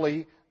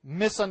totally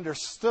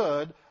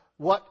misunderstood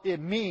what it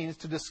means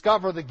to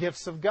discover the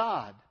gifts of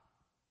God.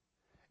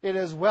 It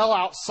is well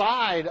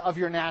outside of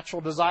your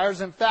natural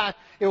desires. In fact,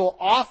 it will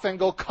often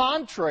go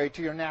contrary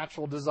to your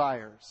natural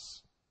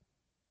desires.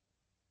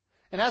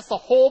 And that's the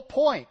whole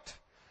point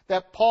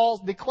that Paul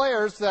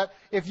declares, that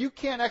if you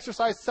can't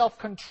exercise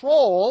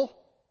self-control,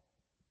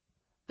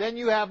 then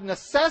you have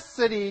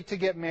necessity to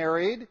get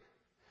married.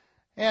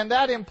 And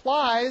that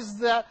implies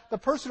that the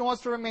person who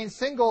wants to remain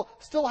single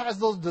still has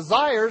those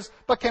desires,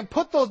 but can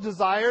put those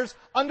desires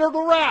under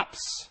the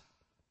wraps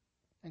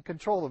and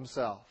control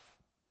themselves.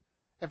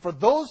 And for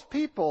those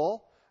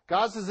people,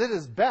 God says it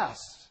is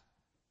best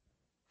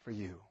for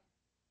you.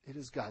 It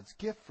is God's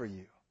gift for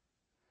you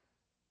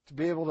to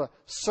be able to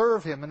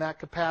serve Him in that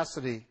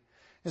capacity.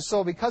 And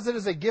so because it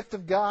is a gift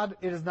of God,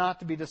 it is not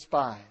to be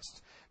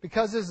despised.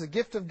 Because it is a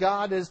gift of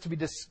God, it is to be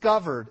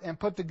discovered and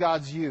put to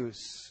God's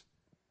use.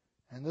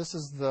 And this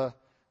is the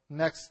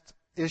next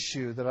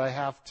issue that I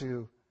have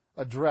to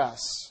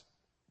address,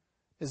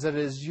 is that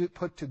it is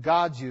put to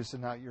God's use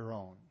and not your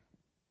own.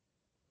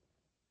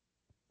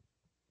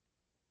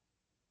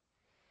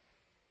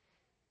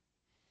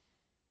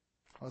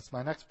 Well, that's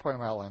my next point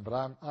of my outline, but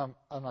I'm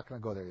not going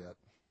to go there yet.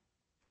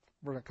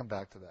 We're going to come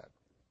back to that.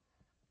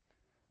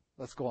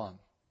 Let's go on.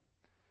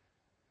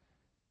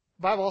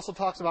 The Bible also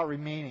talks about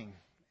remaining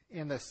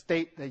in the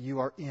state that you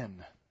are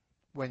in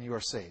when you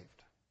are saved.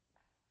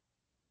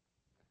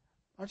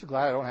 Aren't you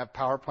glad I don't have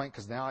PowerPoint?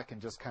 Because now I can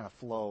just kind of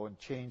flow and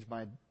change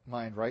my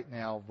mind right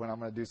now when I'm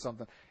going to do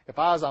something. If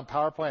I was on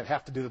PowerPoint, I'd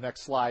have to do the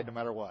next slide no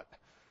matter what.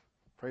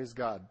 Praise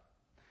God.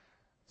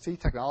 See,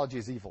 technology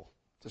is evil.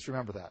 Just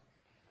remember that.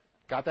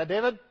 Got that,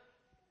 David?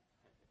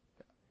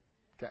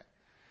 Okay.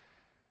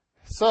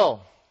 So,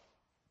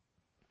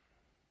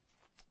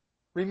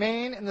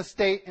 remain in the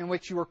state in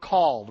which you were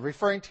called.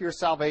 Referring to your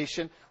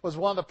salvation was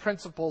one of the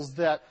principles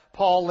that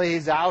Paul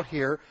lays out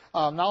here,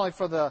 not only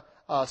for the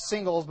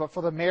singles, but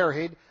for the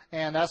married.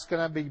 And that's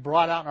going to be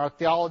brought out in our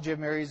theology of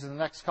marriage in the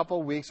next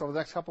couple of weeks. Over the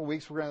next couple of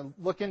weeks, we're going to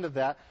look into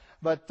that.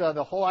 But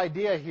the whole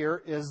idea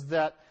here is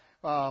that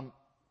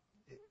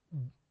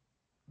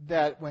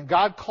that when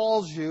God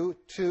calls you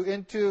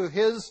into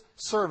His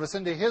service,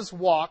 into His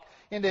walk,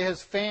 into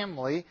His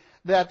family,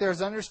 that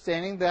there's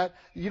understanding that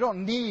you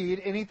don't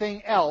need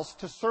anything else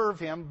to serve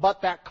Him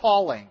but that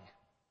calling.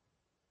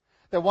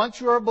 That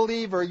once you are a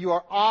believer, you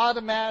are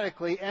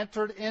automatically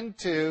entered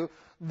into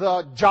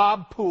the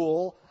job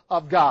pool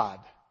of God.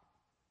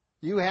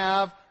 You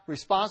have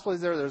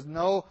responsibilities there. There's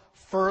no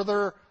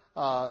further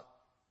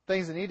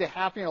things that need to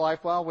happen in your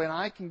life. Well, when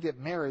I can get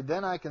married,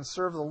 then I can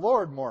serve the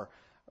Lord more.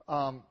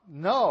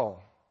 No.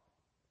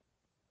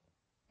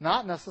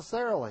 Not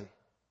necessarily.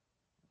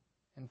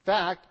 In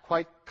fact,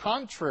 quite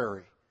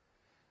contrary.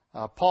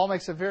 Paul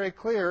makes it very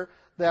clear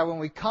that when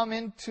we come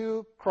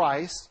into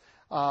Christ,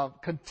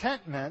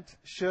 contentment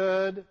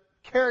should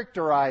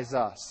characterize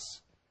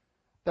us.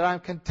 That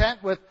I'm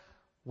content with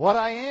what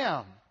I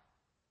am,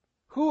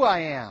 who I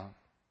am,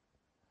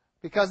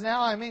 because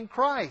now I'm in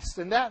Christ,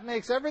 and that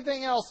makes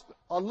everything else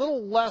a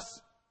little less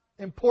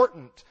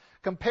important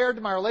compared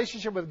to my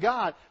relationship with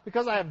God.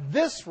 Because I have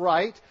this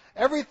right,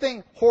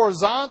 everything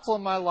horizontal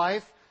in my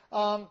life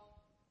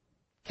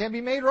can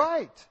be made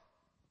right.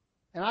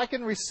 And I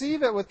can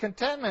receive it with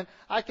contentment.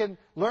 I can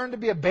learn to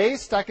be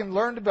abased. I can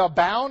learn to be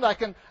abound. I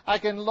can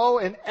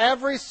in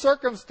every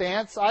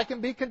circumstance, I can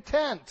be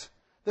content.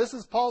 This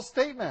is Paul's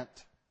statement.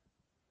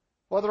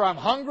 Whether I'm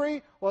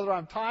hungry, whether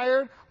I'm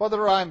tired,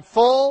 whether I'm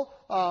full,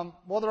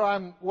 whether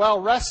I'm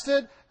well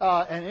rested,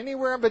 and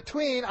anywhere in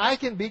between, I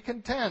can be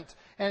content.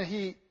 And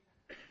he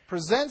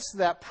presents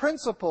that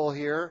principle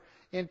here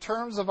in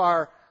terms of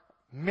our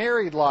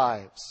married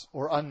lives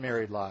or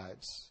unmarried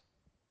lives.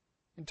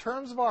 In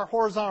terms of our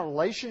horizontal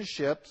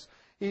relationships,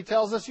 he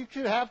tells us you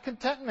should have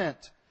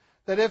contentment.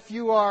 That if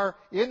you are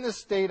in the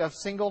state of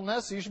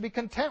singleness, you should be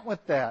content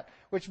with that,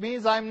 which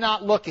means I'm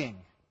not looking.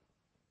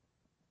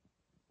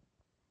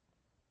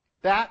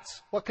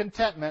 That's what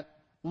contentment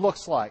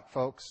looks like,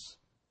 folks.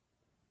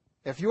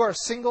 If you are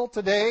single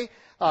today,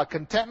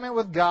 contentment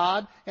with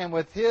God and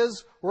with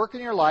His work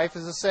in your life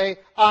is to say,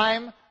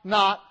 I'm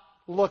not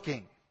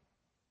looking.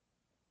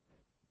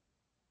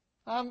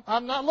 I'm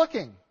not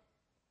looking.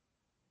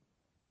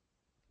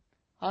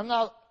 I'm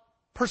not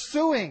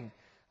pursuing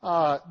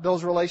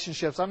those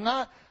relationships. I'm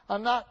not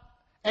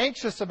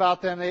anxious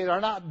about them. They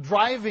are not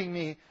driving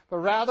me, but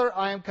rather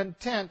I am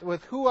content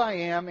with who I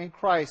am in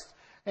Christ.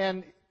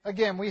 And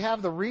again, we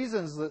have the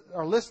reasons that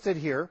are listed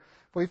here.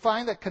 We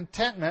find that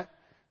contentment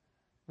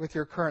with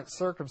your current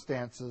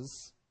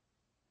circumstances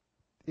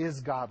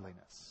is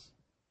godliness.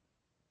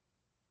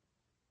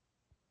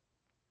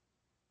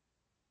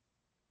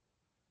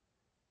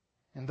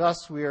 And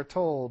thus we are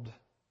told,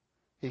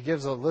 he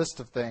gives a list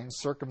of things,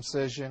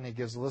 circumcision, he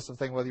gives a list of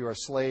things, whether you're a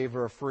slave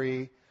or a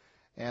free.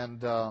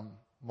 And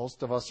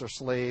most of us are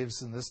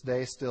slaves in this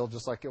day still,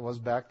 just like it was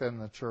back then in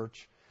the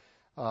church.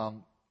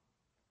 You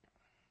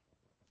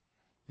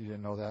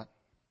didn't know that?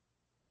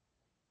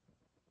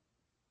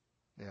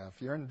 Yeah,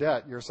 if you're in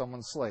debt, you're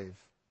someone's slave.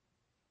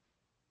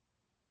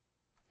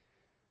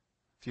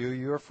 Few,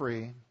 you are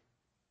free.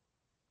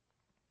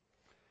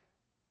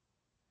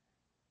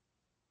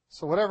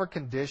 So whatever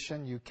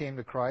condition you came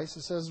to Christ,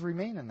 it says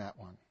remain in that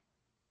one.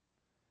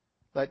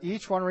 Let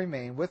each one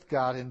remain with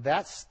God in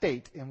that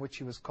state in which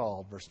he was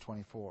called, verse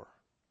 24.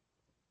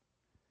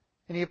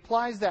 And he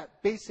applies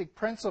that basic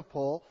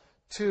principle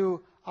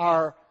to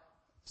our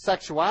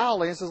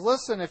sexuality and says,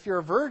 listen, if you're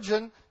a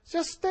virgin,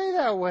 just stay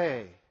that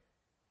way.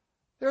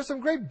 There are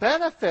some great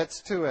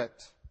benefits to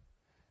it.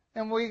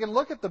 And we can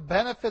look at the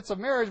benefits of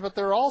marriage, but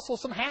there are also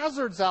some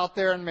hazards out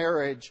there in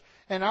marriage.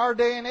 In our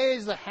day and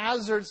age, the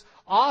hazards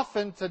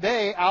often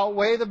today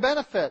outweigh the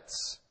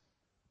benefits.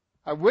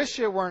 I wish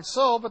it weren't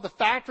so, but the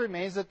fact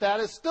remains that that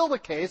is still the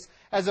case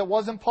as it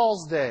was in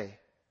Paul's day.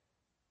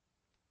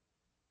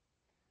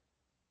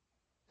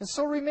 And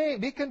so remain,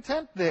 be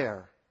content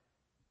there.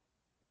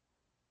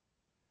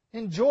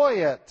 Enjoy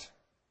it.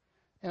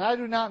 And I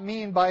do not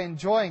mean by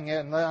enjoying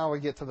it, and now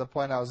we get to the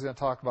point I was going to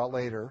talk about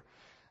later,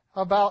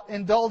 about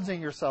indulging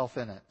yourself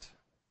in it.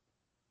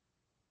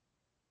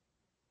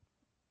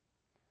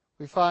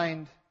 We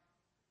find,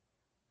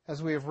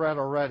 as we have read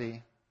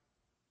already,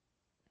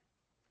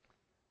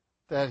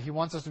 that he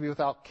wants us to be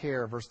without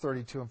care, verse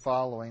 32 and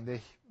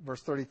following.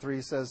 Verse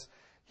 33 says,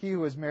 he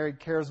who is married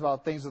cares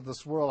about things of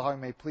this world, how he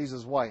may please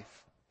his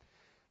wife.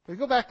 But we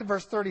go back to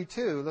verse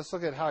 32, let's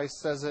look at how he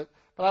says it.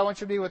 But I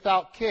want you to be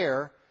without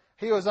care.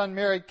 He who is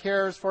unmarried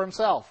cares for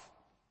himself.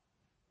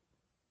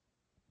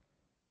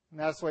 And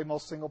that's the way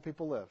most single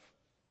people live.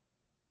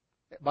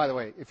 By the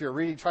way, if you're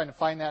reading, trying to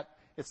find that,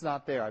 it's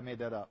not there. I made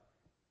that up.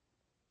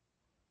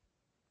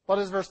 What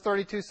does verse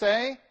 32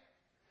 say?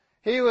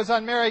 He who is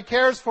unmarried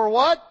cares for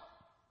what?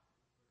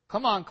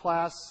 Come on,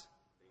 class.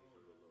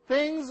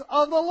 Things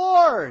of the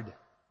Lord.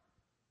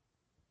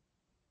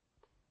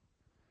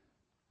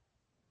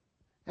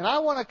 And I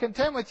want to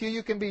contend with you,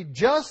 you can be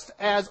just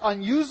as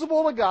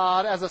unusable to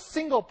God as a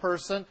single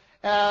person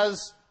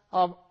as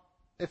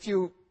if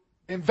you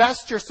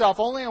invest yourself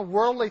only in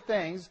worldly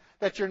things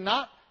that you're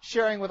not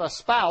sharing with a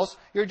spouse,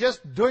 you're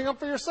just doing them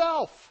for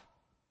yourself.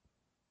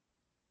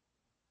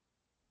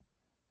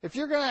 If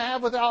you're going to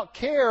have without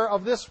care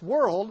of this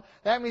world,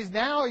 that means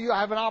now you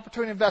have an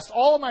opportunity to invest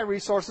all of my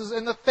resources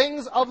in the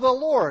things of the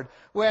Lord.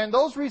 When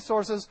those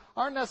resources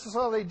aren't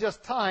necessarily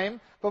just time,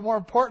 but more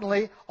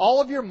importantly, all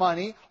of your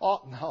money.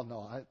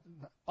 I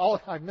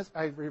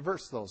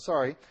reversed those.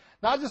 Sorry,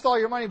 not just all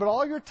your money, but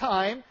all your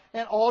time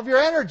and all of your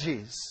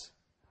energies.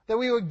 That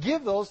we would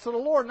give those to the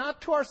Lord, not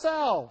to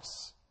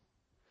ourselves.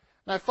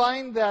 And I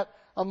find that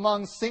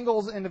among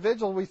singles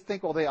individuals, we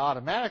think, well, they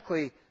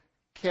automatically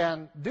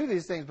can do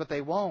these things, but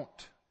they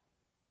won't.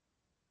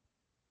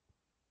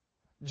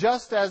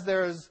 Just as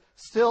there is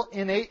still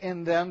innate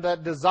in them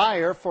that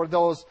desire for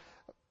those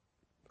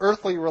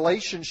earthly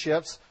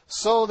relationships,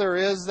 so there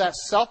is that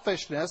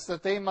selfishness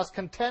that they must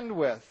contend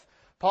with.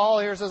 Paul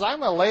here says, I'm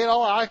going to lay it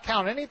all out. I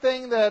count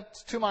anything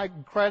that's to my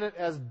credit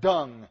as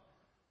dung,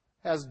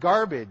 as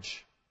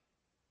garbage,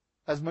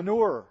 as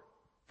manure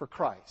for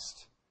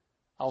Christ.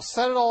 I'll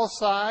set it all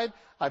aside.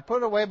 I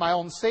put away my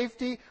own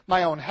safety,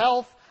 my own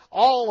health.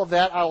 All of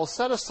that I will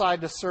set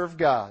aside to serve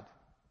God.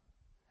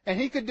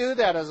 And he could do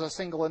that as a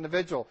single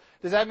individual.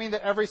 Does that mean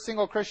that every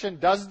single Christian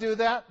does do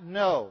that?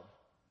 No.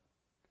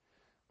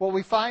 What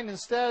we find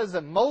instead is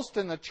that most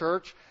in the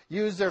church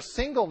use their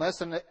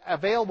singleness and the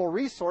available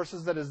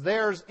resources that is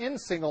theirs in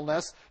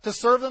singleness to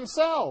serve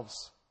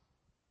themselves.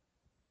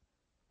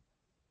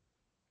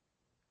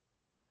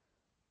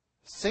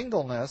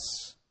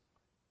 Singleness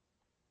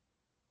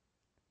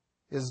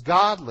is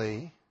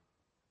godly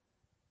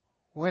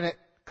when it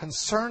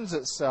concerns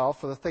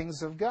itself for the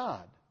things of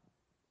God,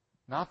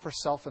 not for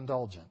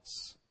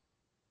self-indulgence.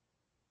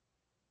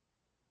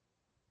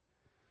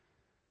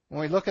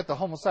 When we look at the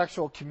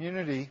homosexual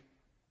community,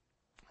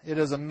 it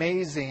is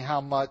amazing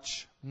how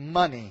much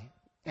money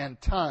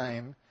and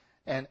time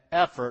and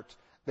effort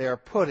they are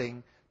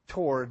putting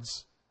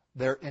towards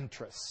their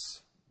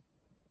interests.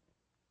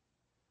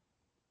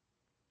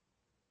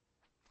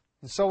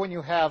 And so when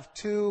you have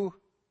two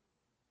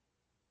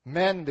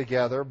men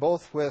together,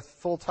 both with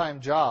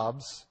full-time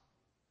jobs,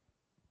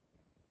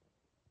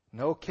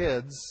 no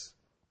kids,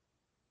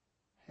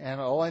 and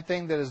the only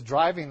thing that is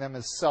driving them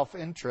is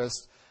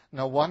self-interest,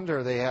 no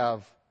wonder they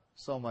have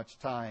so much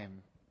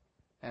time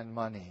and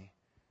money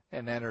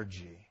and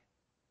energy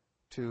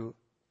to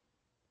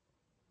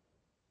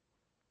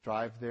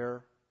drive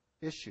their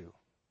issue.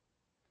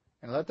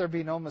 And let there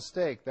be no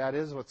mistake, that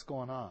is what's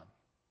going on.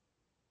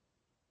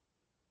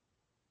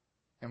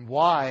 And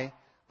why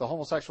the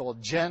homosexual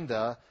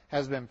agenda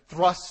has been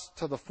thrust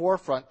to the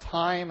forefront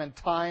time and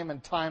time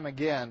and time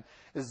again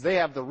is they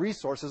have the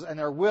resources and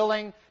they're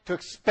willing to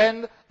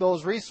expend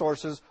those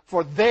resources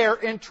for their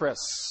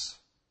interests,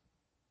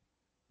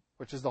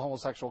 which is the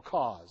homosexual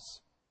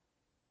cause.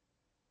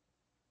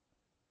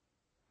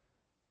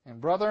 And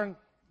brethren,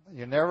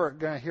 you're never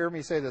going to hear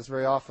me say this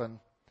very often.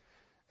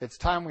 It's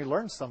time we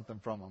learn something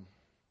from them.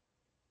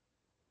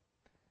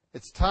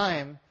 It's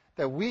time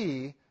that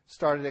we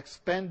started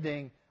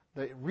expending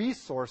the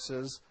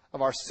resources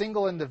of our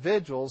single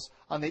individuals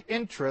on the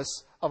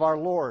interests of our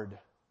Lord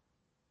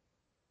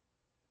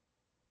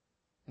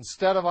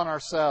instead of on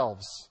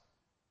ourselves.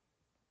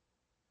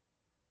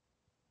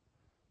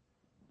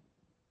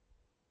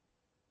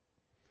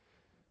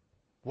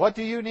 What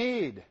do you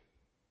need?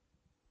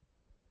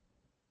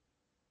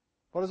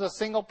 What does a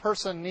single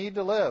person need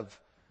to live?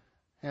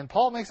 And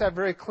Paul makes that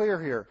very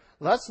clear here.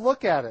 Let's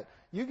look at it.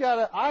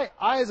 I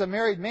as a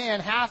married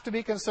man have to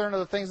be concerned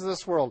with the things of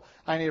this world.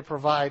 I need to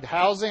provide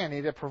housing. I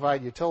need to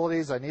provide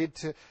utilities. I need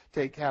to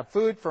have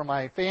food for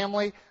my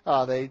family.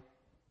 They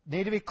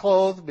need to be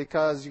clothed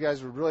because you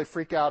guys would really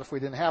freak out if we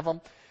didn't have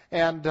them.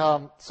 And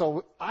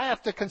so I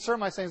have to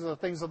concern myself with the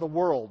things of the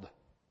world.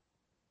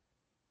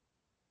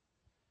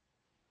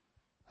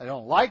 I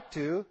don't like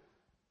to,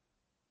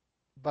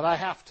 but I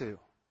have to.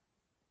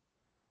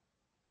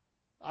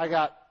 I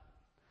got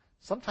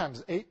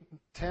sometimes 8,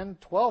 10,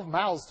 12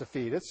 mouths to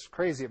feed. It's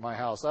crazy at my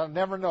house. I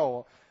never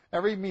know.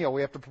 Every meal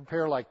we have to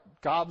prepare like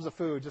gobs of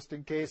food just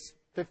in case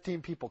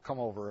 15 people come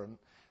over. And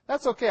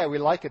that's okay. We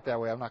like it that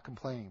way. I'm not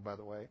complaining, by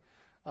the way.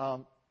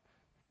 But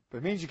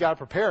it means you got to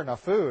prepare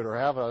enough food or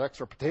have an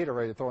extra potato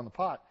ready to throw in the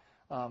pot.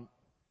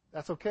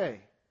 That's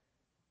okay.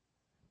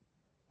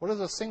 What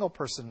does a single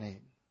person need?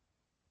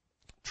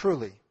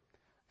 Truly.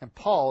 And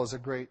Paul is a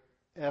great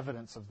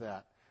evidence of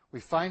that.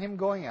 We find him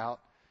going out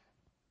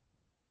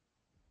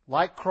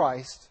like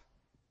Christ,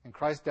 and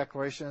Christ's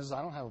declaration is,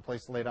 I don't have a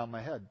place to lay down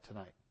my head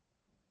tonight.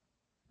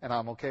 And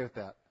I'm okay with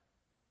that.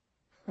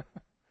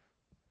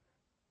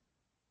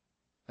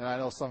 And I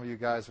know some of you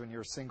guys, when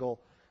you're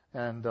single,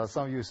 and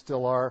some of you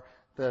still are,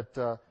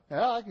 that,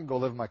 yeah, I can go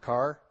live in my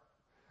car.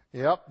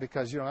 Yep,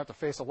 because you don't have to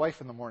face a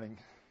wife in the morning.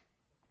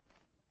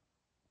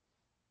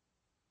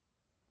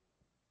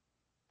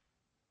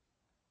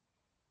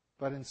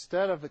 But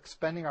instead of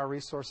expending our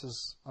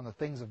resources on the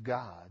things of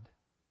God,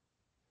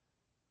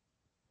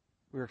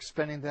 we're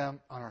expending them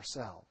on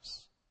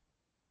ourselves.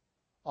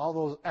 All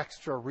those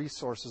extra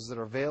resources that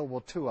are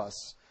available to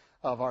us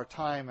of our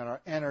time and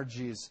our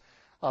energies,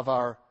 of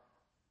our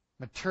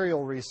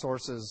material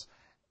resources,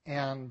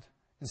 and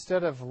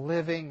instead of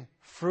living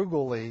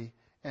frugally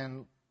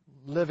and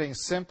living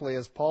simply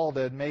as Paul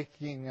did,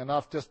 making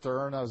enough just to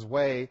earn his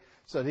way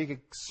so that he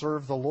could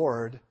serve the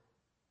Lord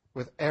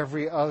with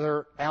every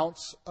other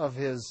ounce of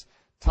his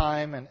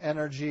time and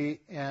energy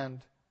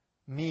and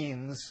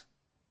means,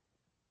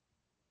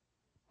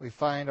 we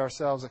find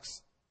ourselves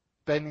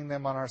expending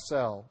them on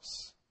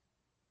ourselves,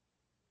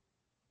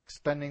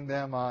 expending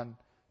them on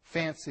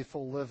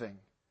fanciful living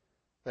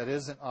that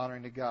isn't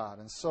honoring to God.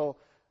 And so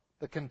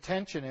the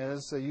contention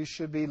is that you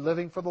should be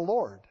living for the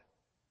Lord.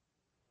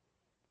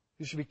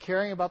 You should be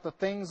caring about the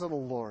things of the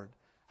Lord,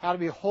 how to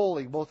be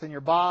holy both in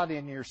your body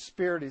and your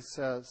spirit, he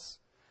says,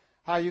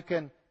 how you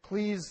can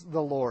please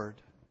the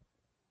Lord.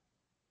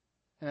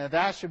 And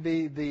that should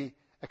be the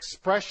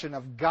expression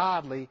of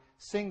godly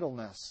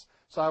singleness.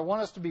 So I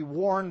want us to be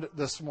warned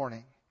this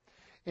morning.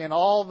 In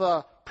all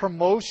the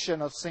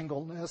promotion of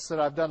singleness that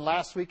I've done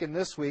last week and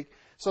this week,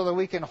 so that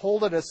we can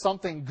hold it as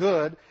something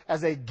good,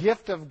 as a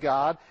gift of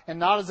God, and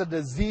not as a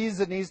disease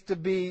that needs to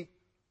be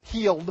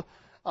healed.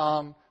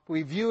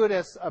 We view it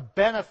as a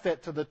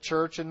benefit to the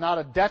church and not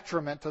a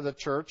detriment to the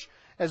church.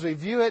 As we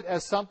view it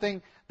as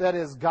something that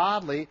is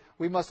godly,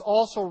 we must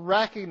also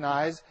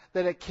recognize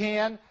that it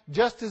can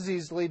just as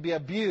easily be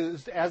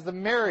abused as the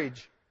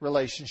marriage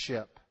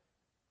relationship.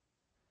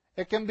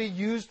 It can be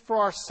used for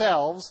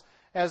ourselves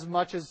as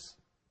much as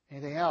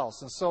anything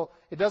else. And so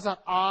it doesn't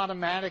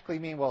automatically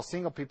mean, well,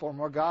 single people are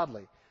more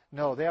godly.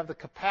 No, they have the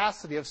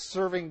capacity of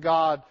serving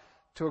God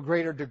to a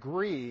greater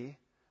degree,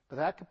 but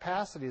that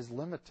capacity is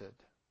limited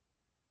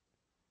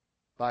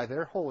by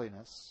their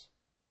holiness,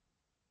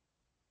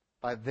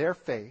 by their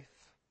faith,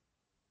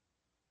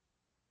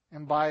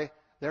 and by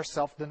their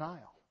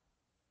self-denial.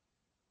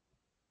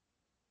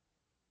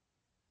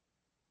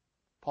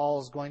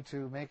 Paul is going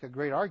to make a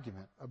great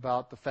argument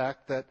about the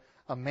fact that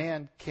a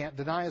man can't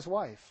deny his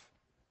wife,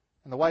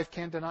 and the wife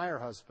can't deny her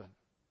husband.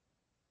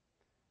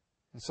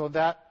 And so in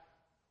that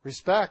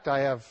respect, I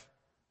have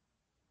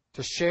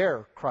to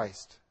share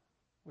Christ.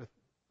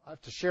 I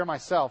have to share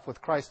myself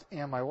with Christ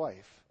and my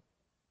wife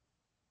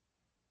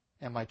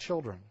and my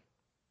children.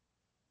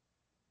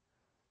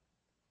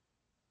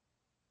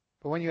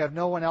 But when you have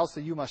no one else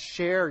that you must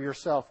share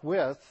yourself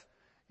with,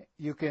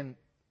 you can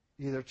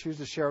either choose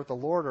to share with the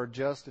Lord or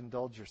just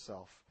indulge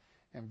yourself.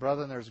 And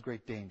brethren, there's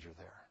great danger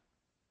there.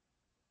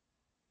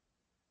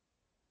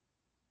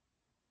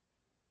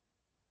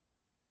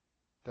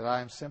 That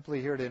I am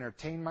simply here to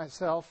entertain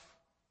myself.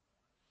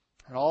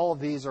 And all of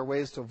these are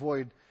ways to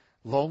avoid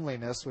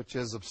loneliness, which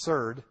is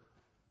absurd.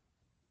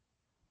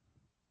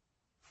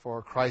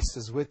 For Christ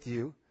is with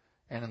you,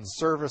 and in the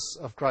service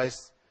of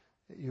Christ,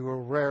 you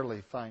will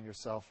rarely find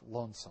yourself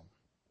lonesome.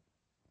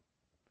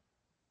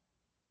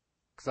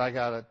 Because I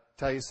got to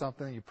tell you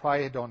something, you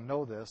probably don't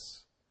know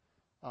this,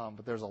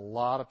 but there's a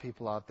lot of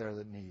people out there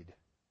that need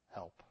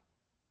help.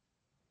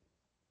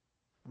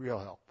 Real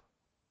help.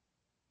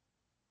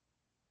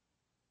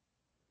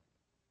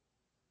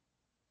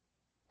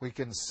 We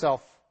can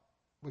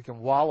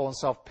wallow in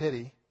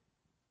self-pity.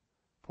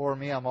 Poor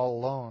me, I'm all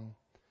alone.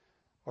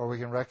 Or we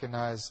can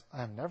recognize,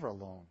 I am never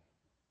alone.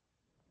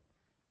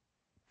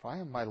 For I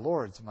am my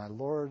Lord's, and my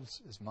Lord's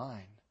is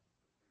mine.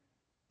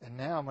 And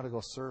now I'm going to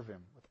go serve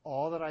Him with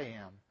all that I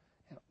am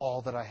and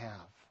all that I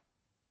have.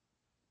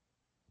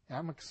 And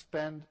I'm going to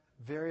spend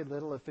very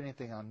little, if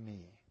anything, on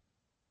me.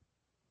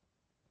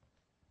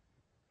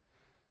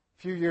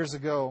 A few years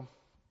ago,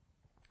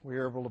 we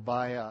were able to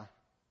buy a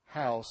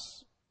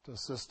house to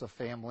assist a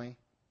family.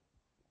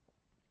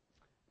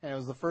 And it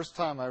was the first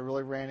time I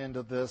really ran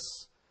into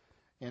this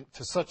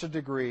to such a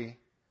degree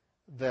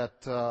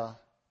that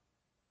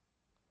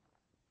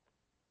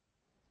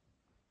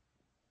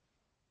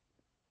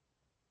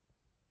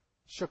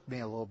shook me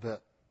a little bit.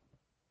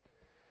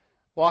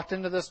 Walked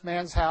into this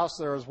man's house.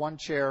 There was one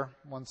chair,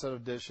 one set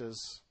of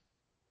dishes,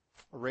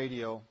 a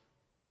radio,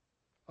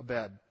 a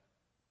bed.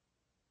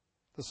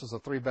 This was a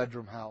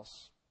 3-bedroom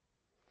house.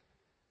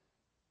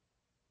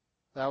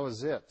 That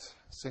was it.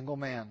 Single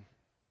man.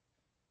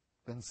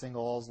 Been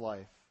single all his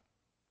life.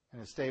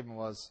 And his statement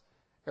was,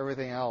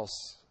 everything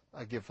else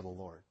I give for the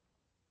Lord.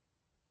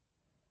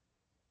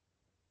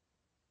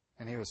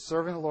 And he was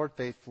serving the Lord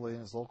faithfully in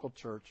his local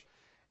church.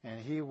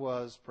 And he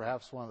was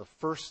perhaps one of the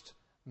first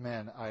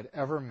men I'd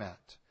ever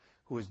met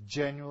who was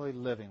genuinely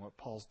living what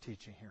Paul's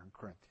teaching here in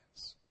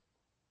Corinthians.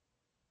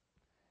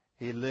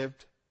 He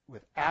lived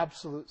with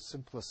absolute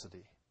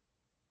simplicity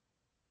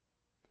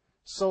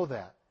so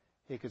that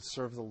he could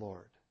serve the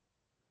Lord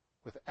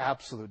with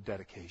absolute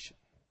dedication.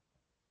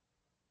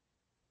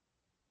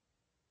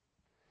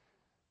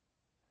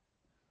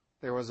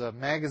 There was a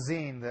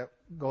magazine that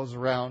goes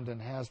around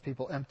and has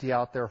people empty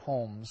out their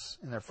homes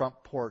in their front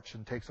porch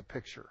and takes a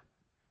picture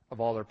of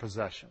all their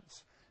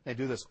possessions. They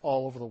do this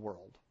all over the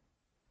world.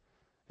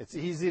 It's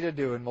easy to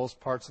do in most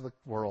parts of the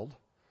world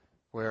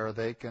where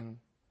they can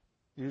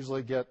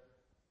usually get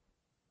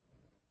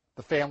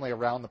the family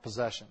around the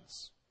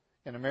possessions.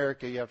 In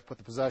America, you have to put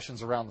the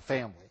possessions around the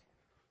family.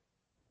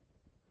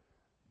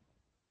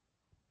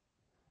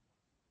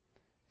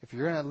 If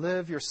you're going to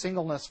live your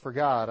singleness for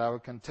God, I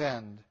would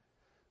contend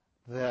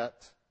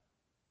that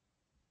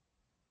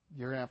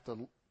you're going to have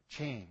to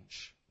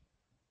change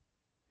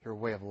your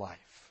way of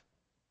life.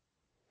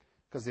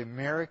 Because the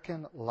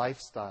American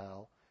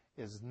lifestyle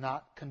is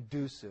not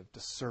conducive to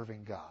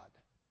serving God.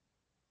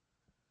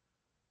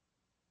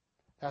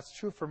 That's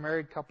true for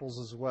married couples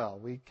as well.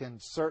 We can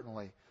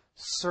certainly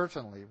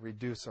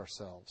reduce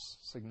ourselves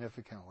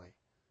significantly.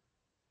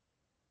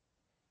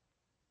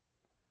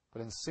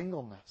 But in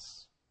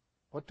singleness,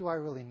 what do I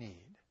really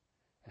need?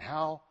 And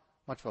how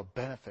much of a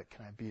benefit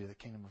can I be to the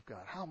kingdom of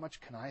God? How much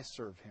can I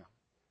serve Him?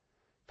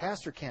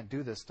 Pastor can't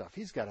do this stuff.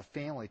 He's got a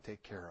family to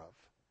take care of.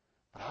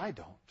 But I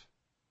don't.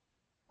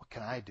 What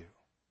can I do?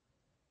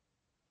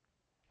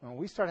 When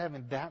we start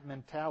having that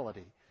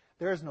mentality,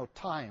 there is no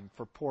time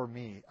for poor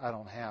me, I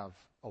don't have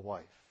a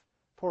wife.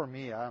 Poor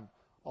me, I'm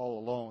all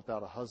alone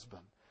without a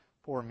husband.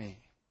 Poor me.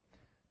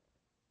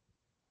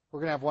 We're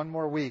going to have one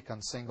more week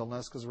on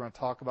singleness because we're going to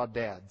talk about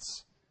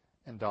dads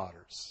and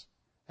daughters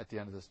at the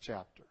end of this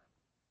chapter.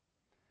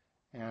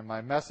 And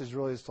my message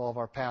really is to all of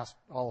our pastors,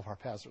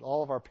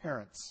 all of our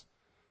parents,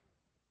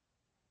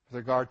 with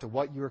regard to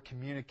what you are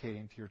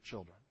communicating to your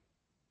children.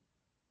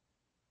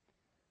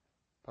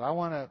 But I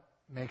want to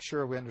make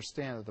sure we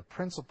understand that the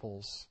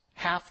principles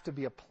have to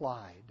be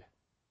applied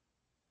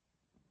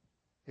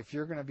if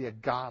you're going to be a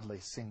godly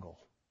single.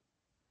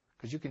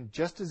 Because you can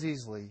just as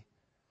easily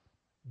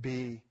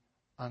be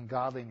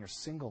ungodly in your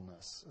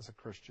singleness as a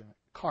Christian,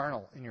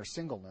 carnal in your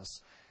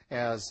singleness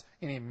as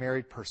any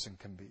married person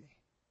can be.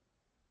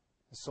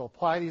 So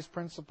apply these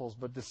principles,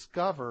 but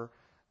discover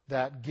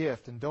that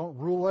gift and don't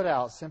rule it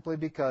out simply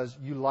because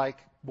you like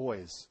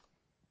boys.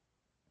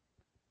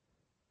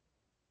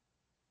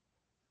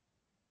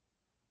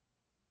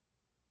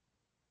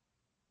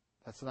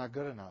 That's not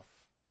good enough.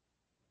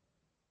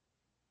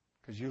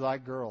 Because you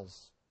like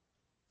girls.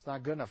 It's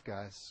not good enough,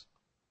 guys.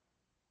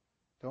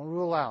 Don't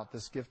rule out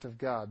this gift of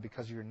God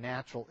because of your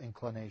natural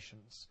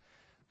inclinations.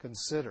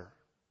 Consider,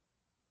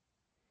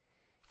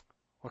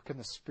 what can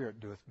the Spirit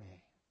do with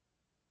me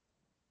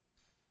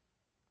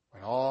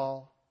when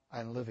all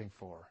I'm living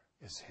for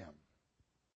is Him?